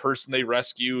one person they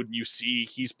rescued. You see,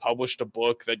 he's published a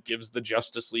book that gives the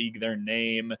Justice League their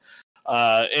name.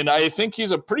 And I think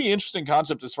he's a pretty interesting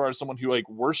concept as far as someone who like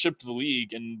worshipped the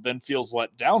League and then feels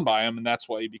let down by him, and that's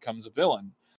why he becomes a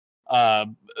villain. Uh,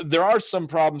 there are some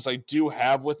problems I do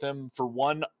have with him. For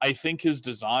one, I think his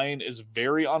design is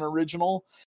very unoriginal.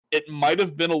 It might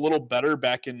have been a little better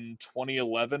back in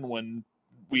 2011 when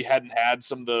we hadn't had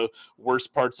some of the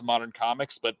worst parts of modern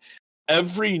comics, but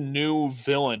every new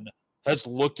villain has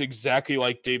looked exactly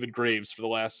like David Graves for the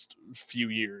last few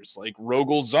years. Like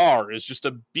Rogol Zar is just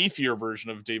a beefier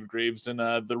version of David Graves in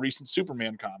the recent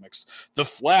Superman comics. The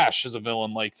Flash is a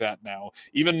villain like that now.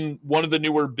 Even one of the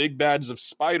newer big bads of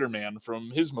Spider-Man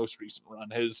from his most recent run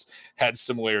has had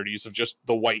similarities of just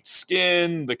the white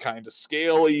skin, the kind of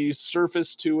scaly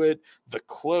surface to it, the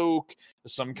cloak,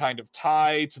 some kind of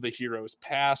tie to the hero's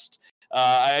past.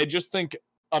 I just think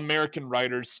American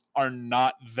writers are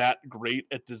not that great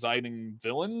at designing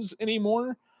villains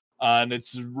anymore. And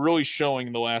it's really showing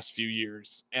in the last few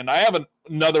years. And I have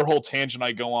another whole tangent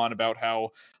I go on about how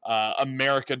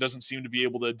America doesn't seem to be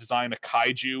able to design a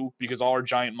kaiju because all our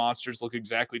giant monsters look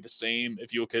exactly the same.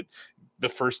 If you look at the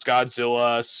first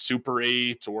Godzilla, Super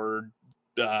 8, or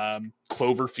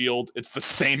Cloverfield, it's the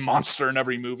same monster in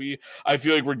every movie. I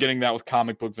feel like we're getting that with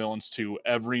comic book villains too.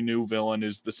 Every new villain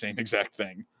is the same exact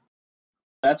thing.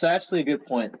 That's actually a good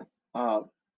point. Uh,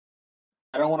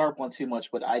 I don't want to harp on too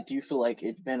much, but I do feel like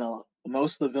it's been a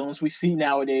most of the villains we see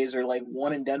nowadays are like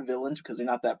one and done villains because they're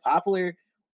not that popular,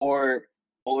 or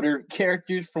older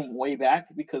characters from way back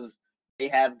because they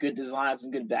have good designs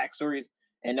and good backstories,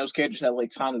 and those characters have like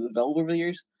time to develop over the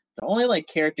years. The only like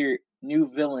character new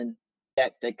villain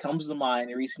that comes to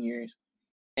mind in recent years,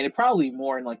 and it probably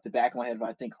more in like the back of my head, but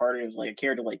I think harder is like a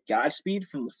character like Godspeed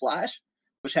from The Flash,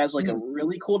 which has like a Mm.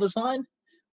 really cool design,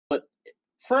 but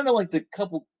for like the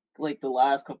couple like the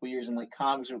last couple years in like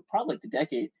comics or probably like the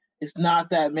decade, it's not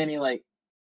that many like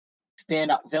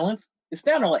standout villains. It's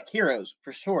standout like heroes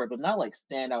for sure, but not like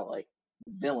standout like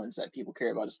villains that people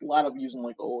care about. It's a lot of using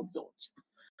like old villains.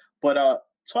 But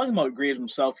talking about Graves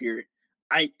himself here,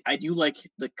 I do like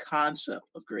the concept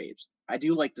of Graves. I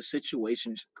do like the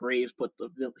situations Graves put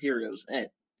the heroes in.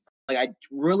 Like I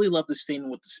really love the scene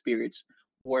with the spirits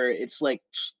where it's like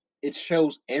it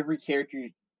shows every character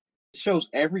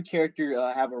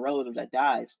have a relative that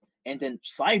dies, and then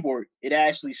Cyborg it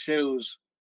actually shows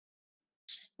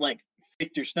like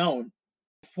Victor Stone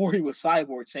before he was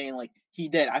Cyborg saying like he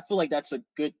did. I feel like that's a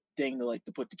good thing to like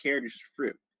to put the characters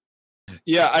through.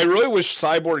 Yeah, I really wish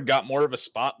Cyborg got more of a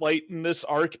spotlight in this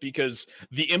arc because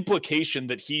the implication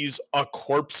that he's a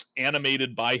corpse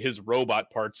animated by his robot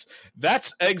parts,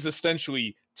 that's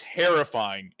existentially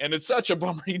terrifying. And it's such a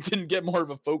bummer he didn't get more of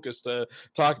a focus to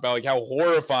talk about like how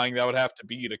horrifying that would have to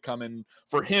be to come in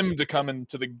for him to come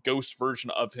into the ghost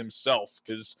version of himself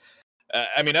because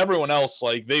I mean, everyone else,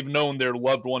 like, they've known their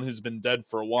loved one has been dead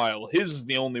for a while. His is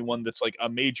the only one that's, like, a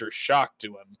major shock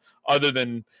to him, other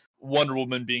than Wonder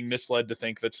Woman being misled to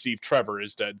think that Steve Trevor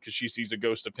is dead because she sees a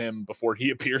ghost of him before he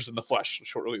appears in the flesh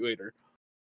shortly later.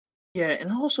 Yeah,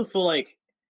 and I also feel like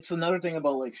it's another thing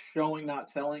about like showing not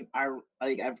telling. I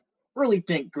really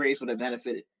think Grace would have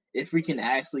benefited if we can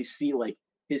actually see like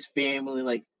his family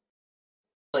like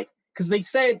because they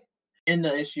said in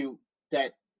the issue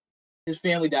that his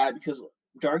family died because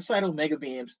Darkseid Omega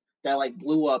beams that like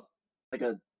like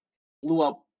a blew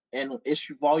up in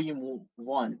issue volume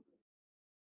 1.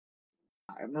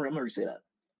 I remember you say that.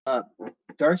 Uh,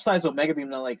 Darkseid's Omega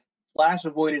beam that like Flash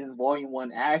avoided in volume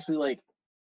 1 actually like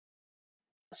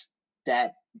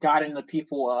that got into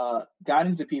people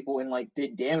and like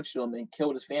did damage to them and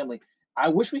killed his family. I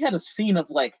wish we had a scene of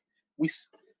like we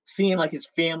seeing like his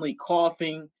family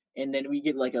coughing, and then we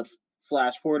get like a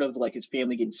flash forward of like his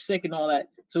family getting sick and all that,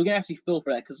 so we can actually feel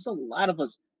for that because there's a lot of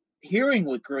us. hearing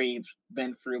what Graves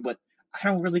been through, but I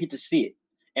don't really get to see it.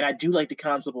 And I do like the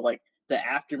concept of like the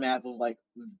aftermath of like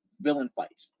villain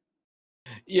fights.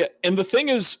 Yeah, and the thing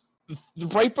is,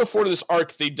 right before this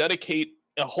arc, they dedicate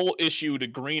a whole issue to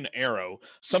Green Arrow,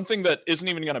 something that isn't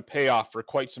even going to pay off for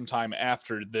quite some time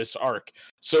after this arc.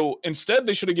 So instead,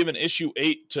 they should have given issue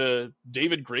 8 to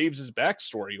David Graves'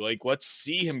 backstory. Like, let's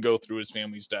see him go through his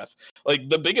family's death. Like,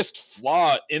 the biggest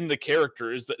flaw in the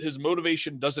character is that his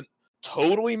motivation doesn't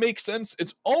totally make sense.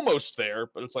 It's almost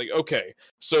there, but it's like, okay,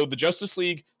 so the Justice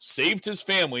League saved his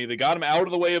family. They got him out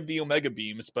of the way of the Omega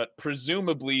Beams, but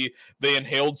presumably they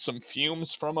inhaled some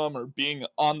fumes from him, or being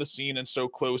on the scene and so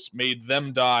close made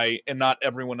them die and not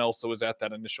everyone else that was at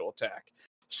that initial attack.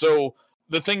 So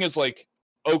the thing is, like,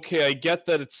 okay, I get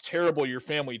that it's terrible your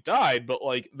family died, but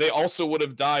like they also would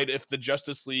have died if the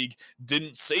Justice League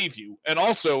didn't save you. And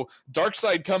also,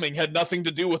 Darkseid coming had nothing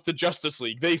to do with the Justice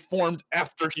League. They formed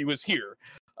after he was here.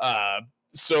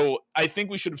 So I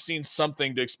think we should have seen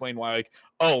something to explain why, like,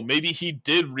 oh, maybe he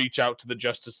did reach out to the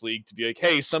Justice League to be like,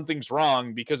 hey, something's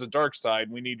wrong because of Darkseid.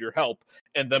 We need your help.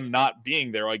 And them not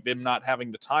being there, like them not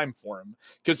having the time for him.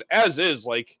 Because as is,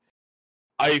 like,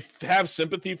 I have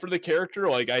sympathy for the character.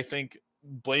 Like, I think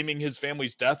blaming his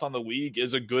family's death on the League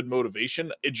is a good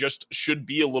motivation. It just should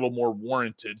be a little more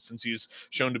warranted since he's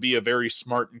shown to be a very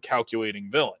smart and calculating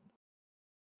villain.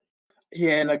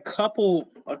 Yeah, and a couple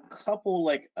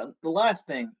like the last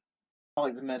thing I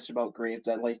like to mention about Graves,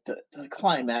 that like the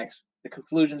climax, the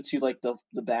conclusion to like the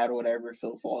battle, whatever,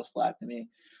 Phil falls flat to me.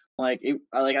 I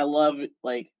love it.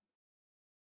 Like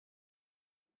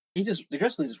the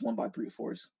Justice League just won by brute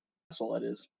force. That's all it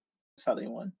is. That's how they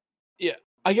won. Yeah,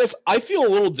 I guess I feel a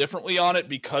little differently on it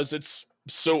because it's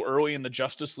so early in the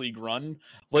Justice League run.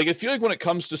 Like, I feel like when it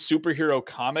comes to superhero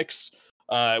comics,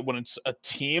 when it's a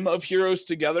team of heroes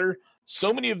together,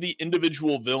 so many of the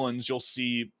individual villains you'll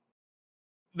see,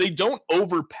 they don't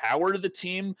overpower the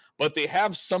team, but they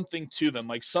have something to them,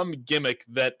 like some gimmick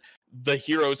that the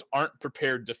heroes aren't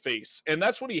prepared to face. And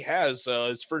that's what he has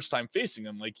his first time facing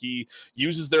them. Like, he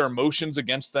uses their emotions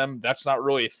against them. That's not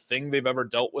really a thing they've ever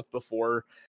dealt with before.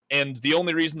 And the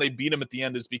only reason they beat him at the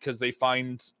end is because they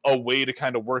find a way to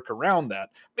kind of work around that.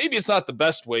 Maybe it's not the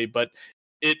best way, but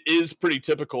it is pretty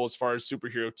typical as far as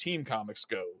superhero team comics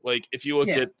go. Like, if you look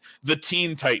Yeah. at the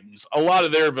Teen Titans, a lot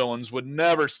of their villains would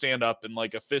never stand up in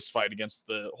like a fist fight against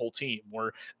the whole team.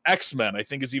 Or X-Men, I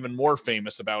think, is even more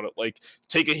famous about it. Like,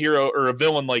 take a hero or a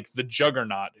villain like the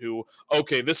Juggernaut, who,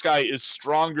 okay, this guy is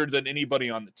stronger than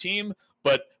anybody on the team,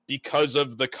 but because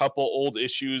of the couple old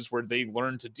issues where they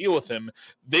learned to deal with him,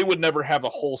 they would never have a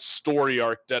whole story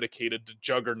arc dedicated to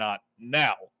Juggernaut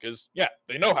now, because, yeah,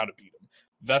 they know how to beat him.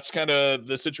 That's kind of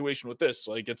the situation with this.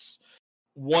 Like, it's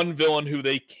one villain who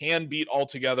they can beat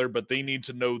altogether, but they need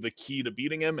to know the key to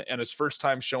beating him, and his first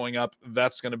time showing up,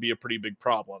 that's going to be a pretty big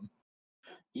problem.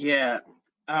 Yeah.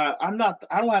 I'm not.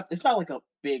 I don't have. It's not like a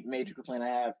big major complaint I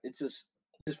have. It just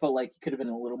felt like it could have been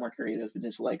a little more creative and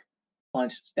just like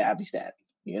punch, stabby, stabby.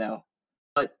 You know.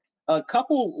 But a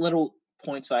couple little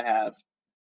points I have,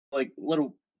 like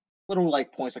little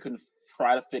like points I couldn't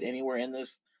try to fit anywhere in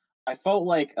this. I felt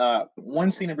like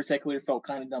one scene in particular felt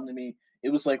kind of dumb to me.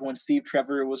 It was like when Steve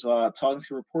Trevor was talking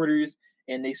to reporters,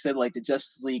 and they said like the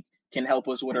Justice League can help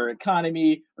us with our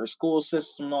economy, our school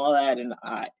system, and all that, and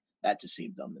that just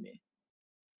seemed dumb to me.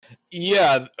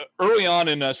 Yeah, early on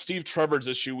in Steve Trevor's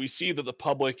issue, we see that the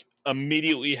public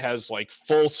immediately has like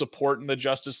full support in the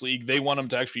Justice League. They want him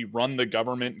to actually run the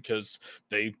government because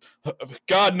they,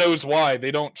 God knows why,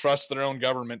 they don't trust their own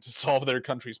government to solve their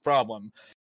country's problem.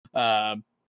 Um,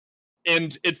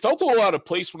 and it felt a little out of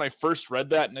place when I first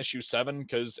read that in issue 7,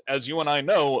 because as you and I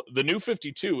know, the New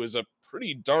 52 is a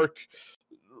pretty dark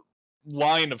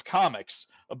line of comics,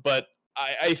 but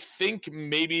I think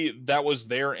maybe that was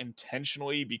there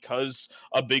intentionally because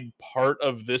a big part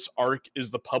of this arc is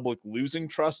the public losing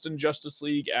trust in Justice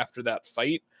League after that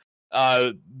fight.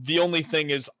 The only thing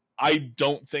is, I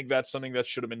don't think that's something that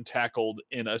should have been tackled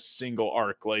in a single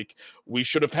arc. Like, we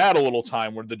should have had a little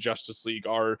time where the Justice League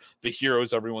are the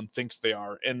heroes everyone thinks they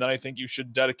are. And then I think you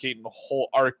should dedicate a whole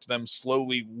arc to them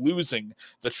slowly losing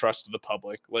the trust of the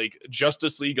public. Like,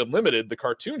 Justice League Unlimited, the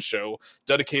cartoon show,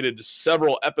 dedicated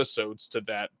several episodes to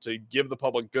that to give the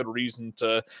public good reason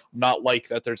to not like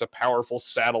that there's a powerful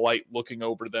satellite looking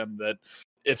over them that,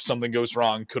 if something goes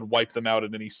wrong, could wipe them out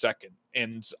at any second.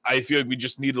 And I feel like we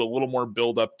just needed a little more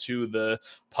build up to the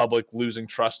public losing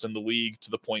trust in the League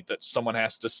to the point that someone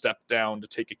has to step down to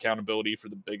take accountability for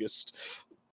the biggest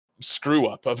screw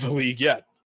up of the League yet.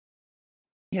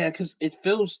 Yeah, because it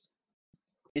feels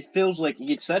like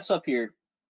it sets up here,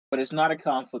 but it's not a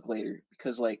conflict later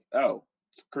because like, oh,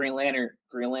 Green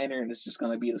Lantern is just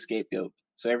gonna be the scapegoat,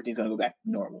 so everything's gonna go back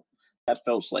to normal. That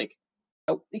felt like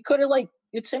they could have like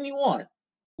it's anyone a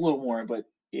little more, but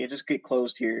yeah, just get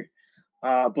closed here.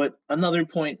 But another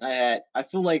point I had, I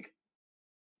feel like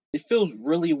it feels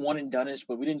really one and doneish,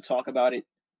 but we didn't talk about it.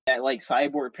 That like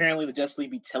Cyborg apparently the Justice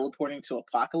League be teleporting to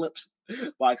Apocalypse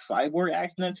by Cyborg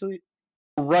accidentally.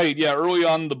 Right, yeah, early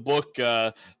on in the book,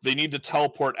 they need to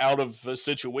teleport out of a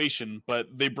situation, but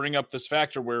they bring up this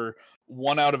factor where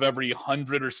 1 out of every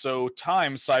 100 or so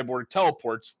times Cyborg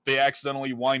teleports, they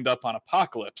accidentally wind up on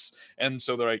Apocalypse, and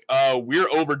so they're like, we're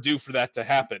overdue for that to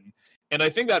happen." And I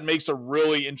think that makes a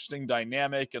really interesting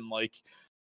dynamic, and, like,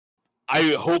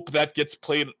 I hope that gets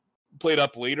played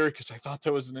up later, because I thought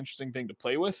that was an interesting thing to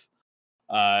play with,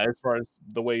 as far as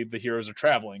the way the heroes are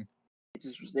traveling. It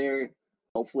just was there.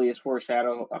 Hopefully, it's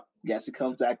foreshadow. I guess it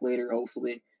comes back later.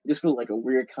 Hopefully, it just feels like a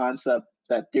weird concept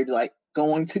that they're like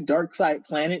going to Dark Side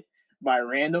Planet by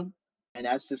random, and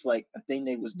that's just like a thing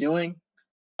they was doing.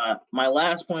 My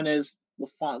last point is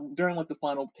during like the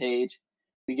final page,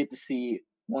 we get to see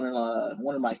one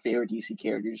of my favorite DC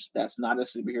characters that's not a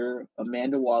superhero,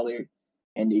 Amanda Waller,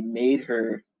 and they made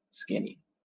her skinny.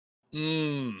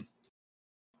 Mm.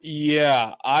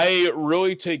 Yeah, I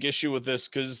really take issue with this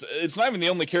because it's not even the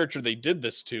only character they did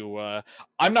this to.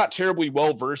 I'm not terribly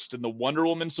well versed in the Wonder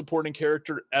Woman supporting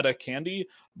character Etta Candy,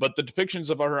 but the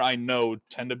depictions of her I know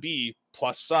tend to be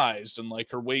plus sized, and like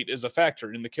her weight is a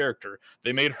factor in the character.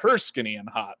 They made her skinny and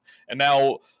hot, and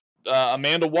now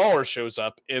Amanda Waller shows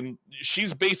up, and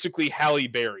she's basically Halle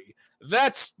Berry.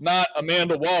 That's not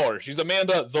Amanda Waller. She's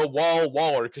Amanda the Wall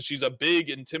Waller because she's a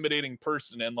big, intimidating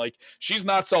person, and like she's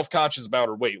not self-conscious about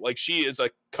her weight. Like she is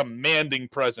a commanding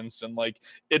presence, and like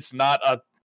it's not a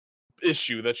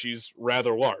issue that she's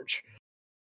rather large.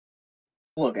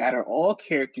 Look, out of all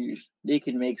characters they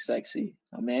can make sexy,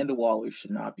 Amanda Waller should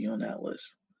not be on that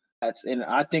list. And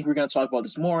I think we're going to talk about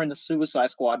this more in the Suicide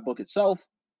Squad book itself,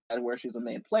 where she's the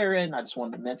main player in. I just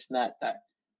wanted to mention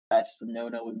that's a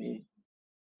no with me.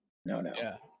 No.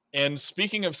 Yeah. And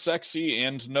speaking of sexy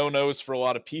and no-nos for a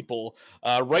lot of people,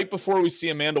 right before we see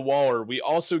Amanda Waller, we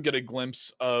also get a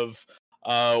glimpse of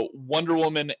Wonder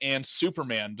Woman and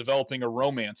Superman developing a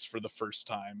romance for the first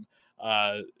time.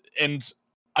 And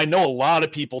I know a lot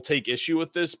of people take issue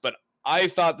with this, but I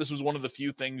thought this was one of the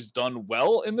few things done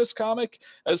well in this comic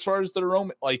as far as the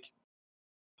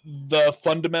the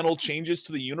fundamental changes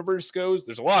to the universe goes.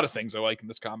 There's a lot of things I like in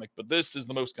this comic, but this is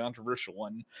the most controversial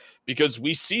one because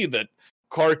we see that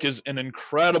Clark is an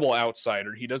incredible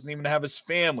outsider. He doesn't even have his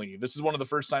family. This is one of the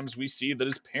first times we see that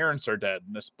his parents are dead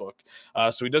in this book.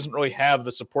 So he doesn't really have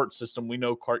the support system we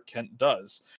know Clark Kent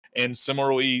does. And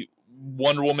similarly,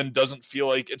 Wonder Woman doesn't feel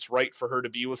like it's right for her to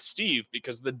be with Steve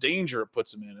because of the danger it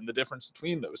puts him in and the difference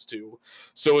between those two.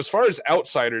 So as far as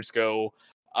outsiders go,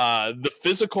 the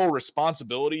physical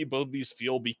responsibility both of these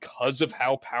feel because of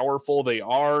how powerful they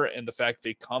are and the fact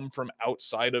they come from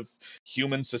outside of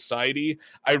human society,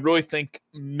 I really think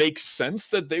makes sense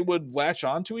that they would latch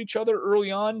onto each other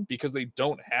early on because they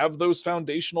don't have those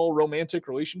foundational romantic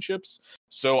relationships.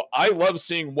 So I love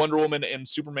seeing Wonder Woman and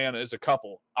Superman as a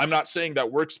couple. I'm not saying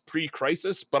that works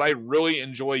pre-crisis, but I really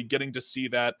enjoy getting to see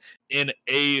that in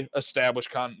a established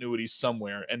continuity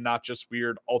somewhere and not just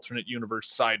weird alternate universe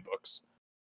side books.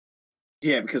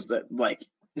 Yeah, because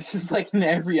this is like in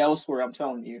every elsewhere. I'm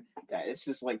telling you that it's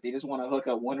just like they just want to hook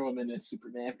up Wonder Woman and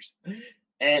Superman,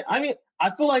 and I mean I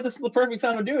feel like this is the perfect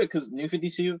time to do it because New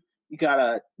 52, you got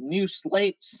a new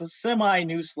slate, semi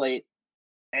new slate,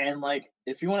 and like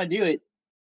if you want to do it.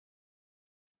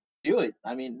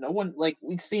 I mean, no one like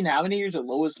we've seen how many years of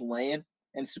Lois Lane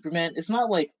and Superman. It's not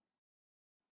like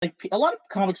a lot of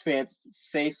comics fans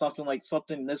say something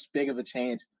this big of a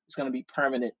change is going to be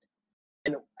permanent.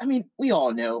 And I mean, we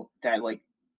all know that like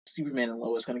Superman and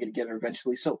Lois going to get together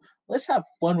eventually. So let's have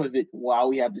fun with it while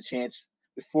we have the chance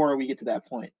before we get to that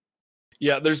point.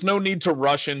 Yeah, there's no need to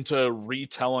rush into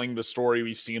retelling the story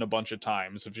we've seen a bunch of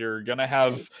times. If you're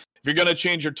gonna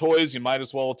change your toys, you might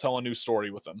as well tell a new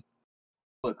story with them.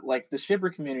 Look, like the shipper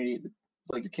community,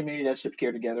 like the community that ships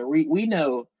care together, we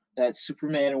know that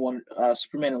Superman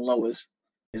and Lois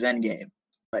is Endgame.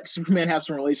 But Superman have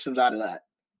some relationships out of that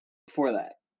before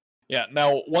that. Yeah.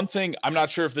 Now, one thing, I'm not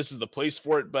sure if this is the place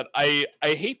for it, but I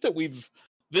hate that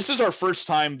this is our first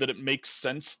time that it makes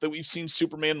sense that we've seen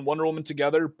Superman and Wonder Woman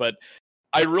together, but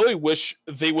I really wish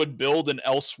they would build an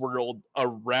Elseworld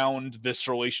around this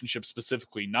relationship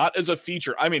specifically, not as a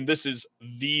feature. I mean, this is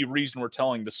the reason we're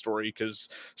telling the story, because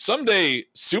someday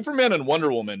Superman and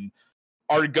Wonder Woman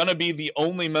are going to be the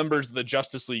only members of the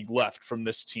Justice League left from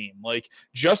this team. Like,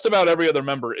 just about every other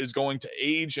member is going to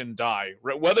age and die.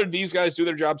 Whether these guys do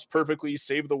their jobs perfectly,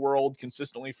 save the world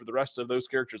consistently for the rest of those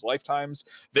characters' lifetimes,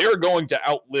 they are going to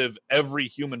outlive every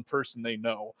human person they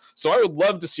know. So I would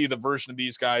love to see the version of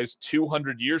these guys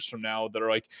 200 years from now that are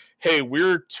like, hey,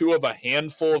 we're two of a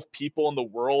handful of people in the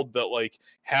world that like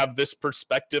have this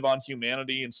perspective on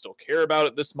humanity and still care about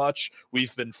it this much.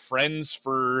 We've been friends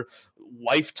for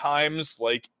lifetimes.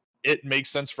 Like, it makes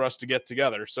sense for us to get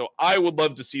together. So I would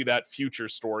love to see that future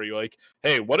story. Like,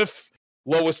 hey, what if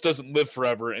Lois doesn't live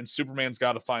forever and Superman's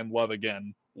got to find love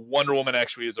again? Wonder Woman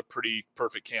actually is a pretty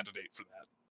perfect candidate for that.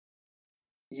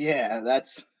 Yeah,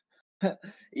 that's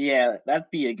yeah, that'd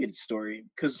be a good story.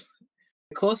 Because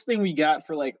the closest thing we got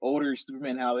for like older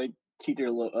Superman, how they treat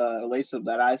their relationship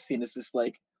that I've seen is just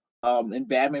like in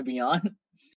Batman Beyond,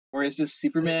 where it's just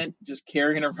Superman just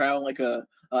carrying around like a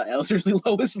elderly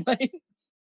Lois Lane.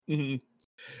 Mm-hmm.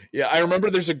 Yeah, I remember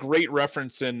there's a great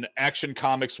reference in Action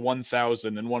Comics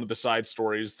 1000 in one of the side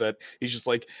stories that he's just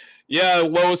like, yeah,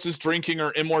 Lois is drinking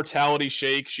her immortality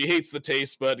shake. She hates the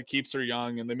taste, but it keeps her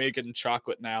young, and they make it in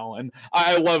chocolate now. And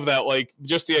I love that. Like,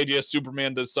 just the idea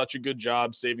Superman does such a good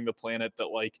job saving the planet that,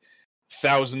 like,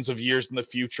 thousands of years in the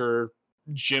future,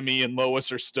 Jimmy and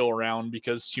Lois are still around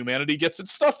because humanity gets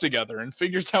its stuff together and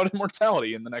figures out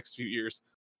immortality in the next few years.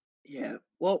 Yeah.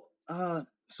 Well,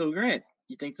 so Grant,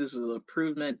 you think this is an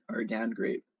improvement or a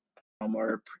downgrade from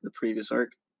the previous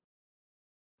arc?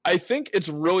 I think it's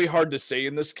really hard to say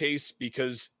in this case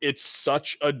because it's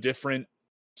such a different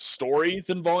story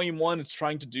than Volume 1. It's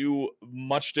trying to do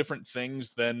much different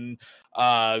things than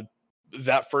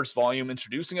that first volume,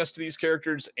 introducing us to these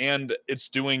characters, and it's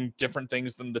doing different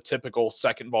things than the typical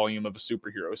second volume of a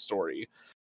superhero story.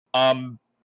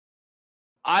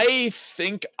 I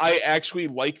think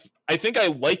I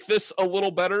like this a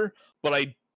little better, but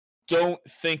I don't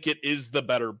think it is the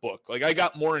better book. Like, I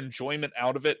got more enjoyment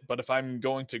out of it, but if I'm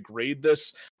going to grade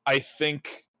this, I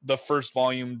think the first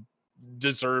volume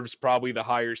deserves probably the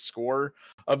higher score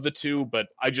of the two, but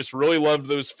I just really loved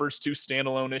those first two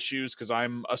standalone issues because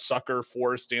I'm a sucker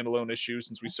for standalone issues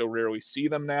since we so rarely see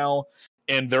them now.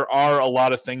 And there are a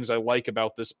lot of things I like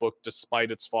about this book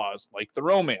despite its flaws, like the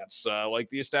romance, like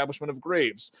the establishment of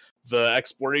Graves, the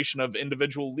exploration of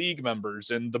individual League members,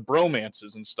 and the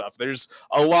bromances and stuff. There's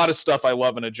a lot of stuff I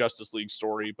love in a Justice League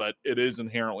story, but it is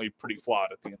inherently pretty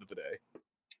flawed at the end of the day.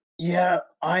 Yeah,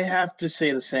 I have to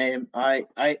say the same.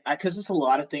 Because it's a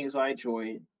lot of things I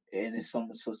enjoy, and it's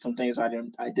some things I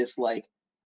dislike.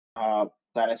 That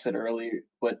I said earlier,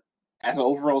 but as an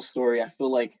overall story, I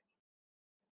feel like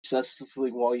Justice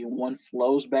League Volume 1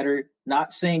 flows better.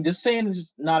 Just saying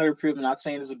it's not a improvement, not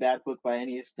saying it's a bad book by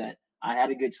any extent. I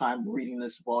had a good time reading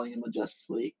this volume of Justice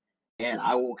League, and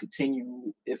I will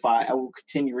continue I will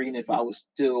continue reading if I was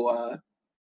still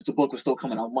if the book was still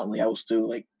coming out monthly. I was still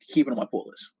like keeping on my pull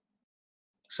list.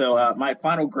 So my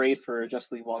final grade for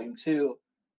Justice League Volume 2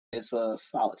 is a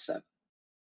solid 7.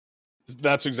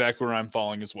 That's exactly where I'm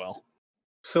falling as well.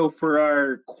 So for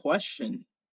our question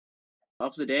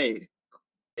of the day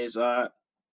is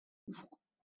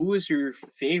who is your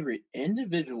favorite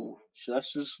individual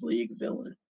Justice League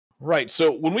villain? Right.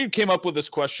 So when we came up with this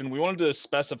question, we wanted to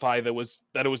specify that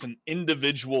it was an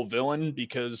individual villain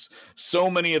because so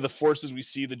many of the forces we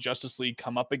see the Justice League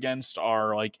come up against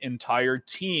are like entire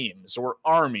teams or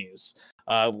armies.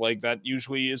 Like that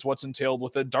usually is what's entailed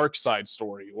with a Darkseid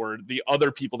story, or the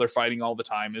other people they're fighting all the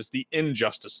time is the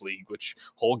Injustice League, which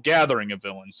whole gathering of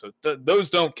villains. So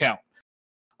those don't count.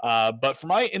 But for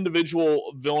my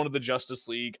individual villain of the Justice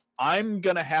League, I'm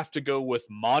gonna have to go with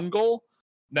Mongul.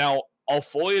 Now, I'll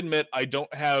fully admit I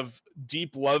don't have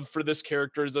deep love for this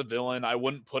character as a villain. I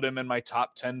wouldn't put him in my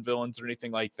top 10 villains or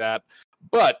anything like that.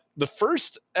 But the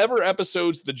first ever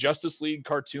episodes of the Justice League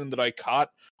cartoon that I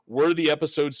caught were the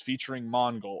episodes featuring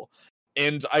Mongul.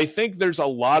 And I think there's a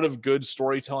lot of good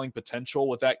storytelling potential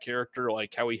with that character,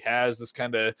 like how he has this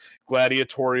kind of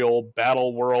gladiatorial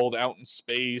battle world out in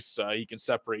space. He can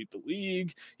separate the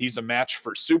League. He's a match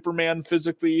for Superman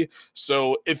physically.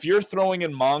 So if you're throwing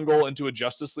in Mongul into a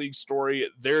Justice League story,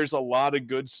 there's a lot of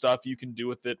good stuff you can do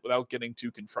with it without getting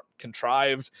too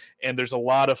contrived. And there's a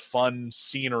lot of fun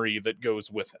scenery that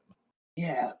goes with him.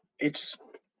 Yeah, it's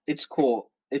cool.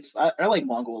 I like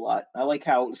Mongul a lot. I like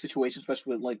how the situation,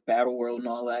 especially with like Battle World and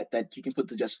all that you can put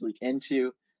the Justice League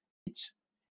into.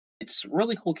 It's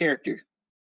really cool character.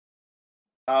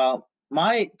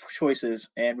 My choices,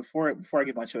 and before I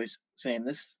give my choice, saying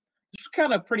this is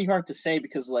kind of pretty hard to say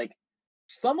because like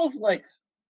some of like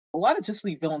a lot of Justice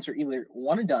League villains are either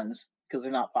one and dones because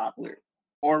they're not popular,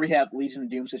 or we have Legion of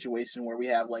Doom situation where we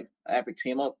have like an epic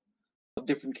team up. of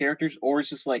different characters, or it's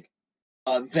just like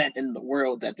an event in the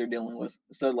world that they're dealing with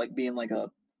instead of like being like a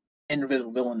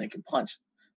individual villain they can punch.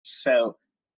 So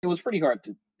it was pretty hard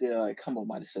to come up with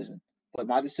my decision. But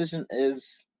my decision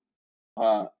is,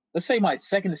 let's say my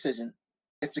second decision,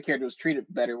 if the character was treated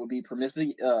better, would be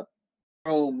Prometheus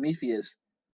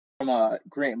from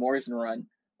Grant Morrison run.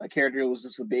 A character was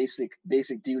just a basic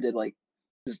dude that like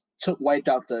just wiped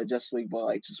out the Justice League by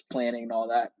like just planning and all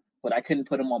that. But I couldn't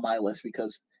put him on my list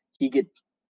because he get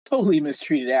totally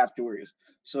mistreated afterwards.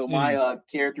 So my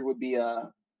character would be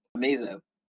Amazo.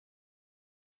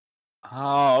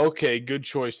 Oh, okay, good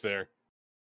choice there.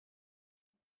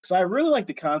 So I really like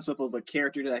the concept of a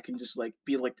character that can just like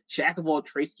be like the jack of all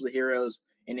trades of the heroes,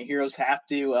 and the heroes have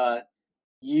to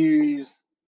use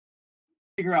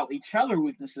figure out each other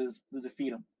weaknesses to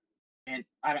defeat them. And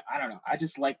I don't know. I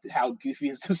just like how goofy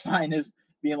his design is,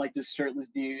 being like this shirtless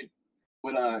dude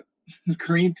with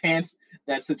green pants.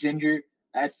 That's a ginger.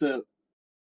 That's a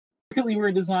really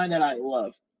weird design that I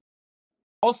love.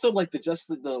 Also, like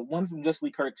the one from Justice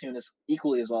League cartoon is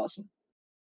equally as awesome.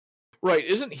 Right,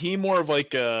 isn't he more of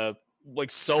like a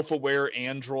self-aware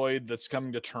android that's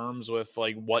coming to terms with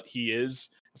like what he is?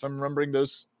 If I'm remembering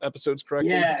those episodes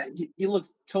correctly. Yeah, he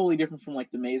looks totally different from like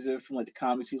the Mesa from like the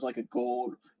comics. He's like a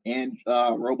gold and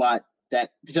robot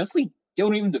that Justice League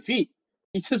don't even defeat.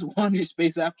 He just wanders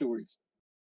space afterwards.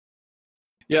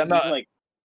 Yeah, He's like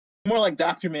more like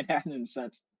Dr. Manhattan in a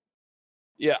sense.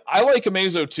 Yeah, I like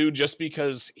Amazo too, just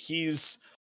because he's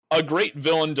a great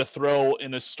villain to throw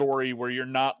in a story where you're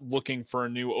not looking for a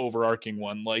new overarching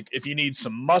one. Like if you need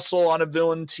some muscle on a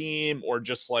villain team or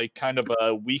just like kind of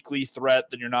a weekly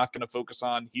threat that you're not going to focus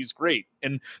on, he's great.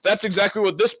 And that's exactly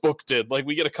what this book did. Like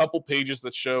we get a couple pages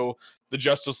that show the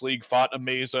Justice League fought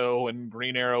Amazo and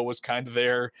Green Arrow was kind of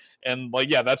there. And like,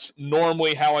 yeah, that's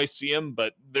normally how I see him,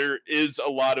 but there is a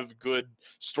lot of good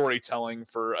storytelling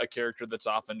for a character that's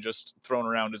often just thrown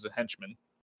around as a henchman.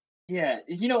 Yeah,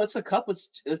 it's a couple.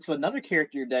 It's another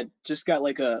character that just got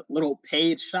like a little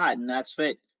paid shot, and that's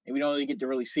it. And we don't really get to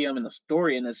really see him in the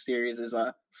story in this series. Is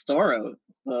Starro,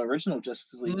 the original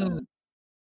Justice League villain.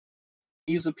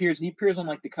 He appears on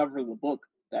like the cover of the book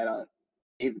that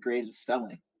David Graves is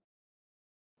selling.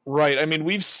 Right. I mean,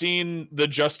 we've seen the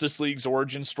Justice League's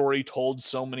origin story told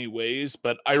so many ways,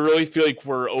 but I really feel like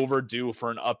we're overdue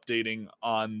for an updating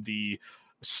on the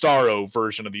Starro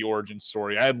version of the origin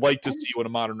story. I'd like to see what a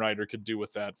modern writer could do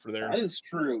with that for their. That is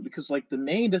true, because like the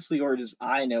main Justice League origins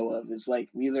I know of is like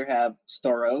we either have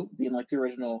Starro being like the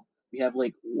original, we have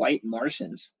like White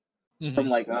Martians from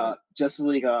like Justice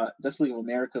League of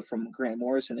America from Grant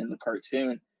Morrison in the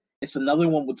cartoon. It's another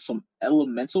one with some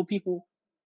elemental people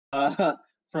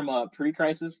from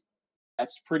pre-crisis.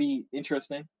 That's pretty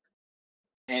interesting.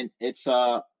 And it's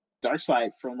Darkseid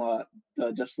from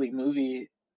the Justice League movie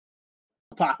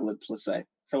Apocalypse, let's say,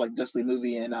 for like Justice League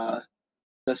movie and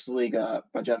Justice League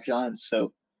by Jeff Johns.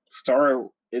 So Starro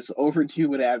is overdue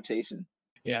with adaptation.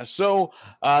 Yeah, so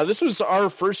this was our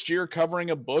first year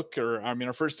covering a book,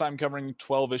 our first time covering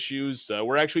 12 issues.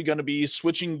 We're actually going to be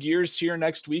switching gears here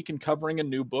next week and covering a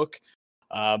new book.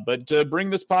 But to bring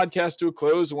this podcast to a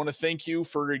close, I want to thank you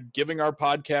for giving our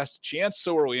podcast a chance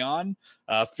so early on.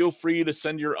 Feel free to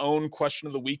send your own question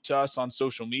of the week to us on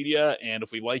social media, and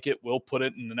if we like it, we'll put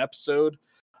it in an episode.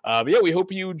 But yeah, we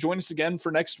hope you join us again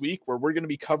for next week, where we're going to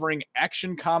be covering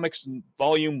Action Comics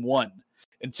Volume 1.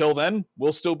 Until then,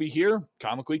 we'll still be here,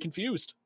 comically confused.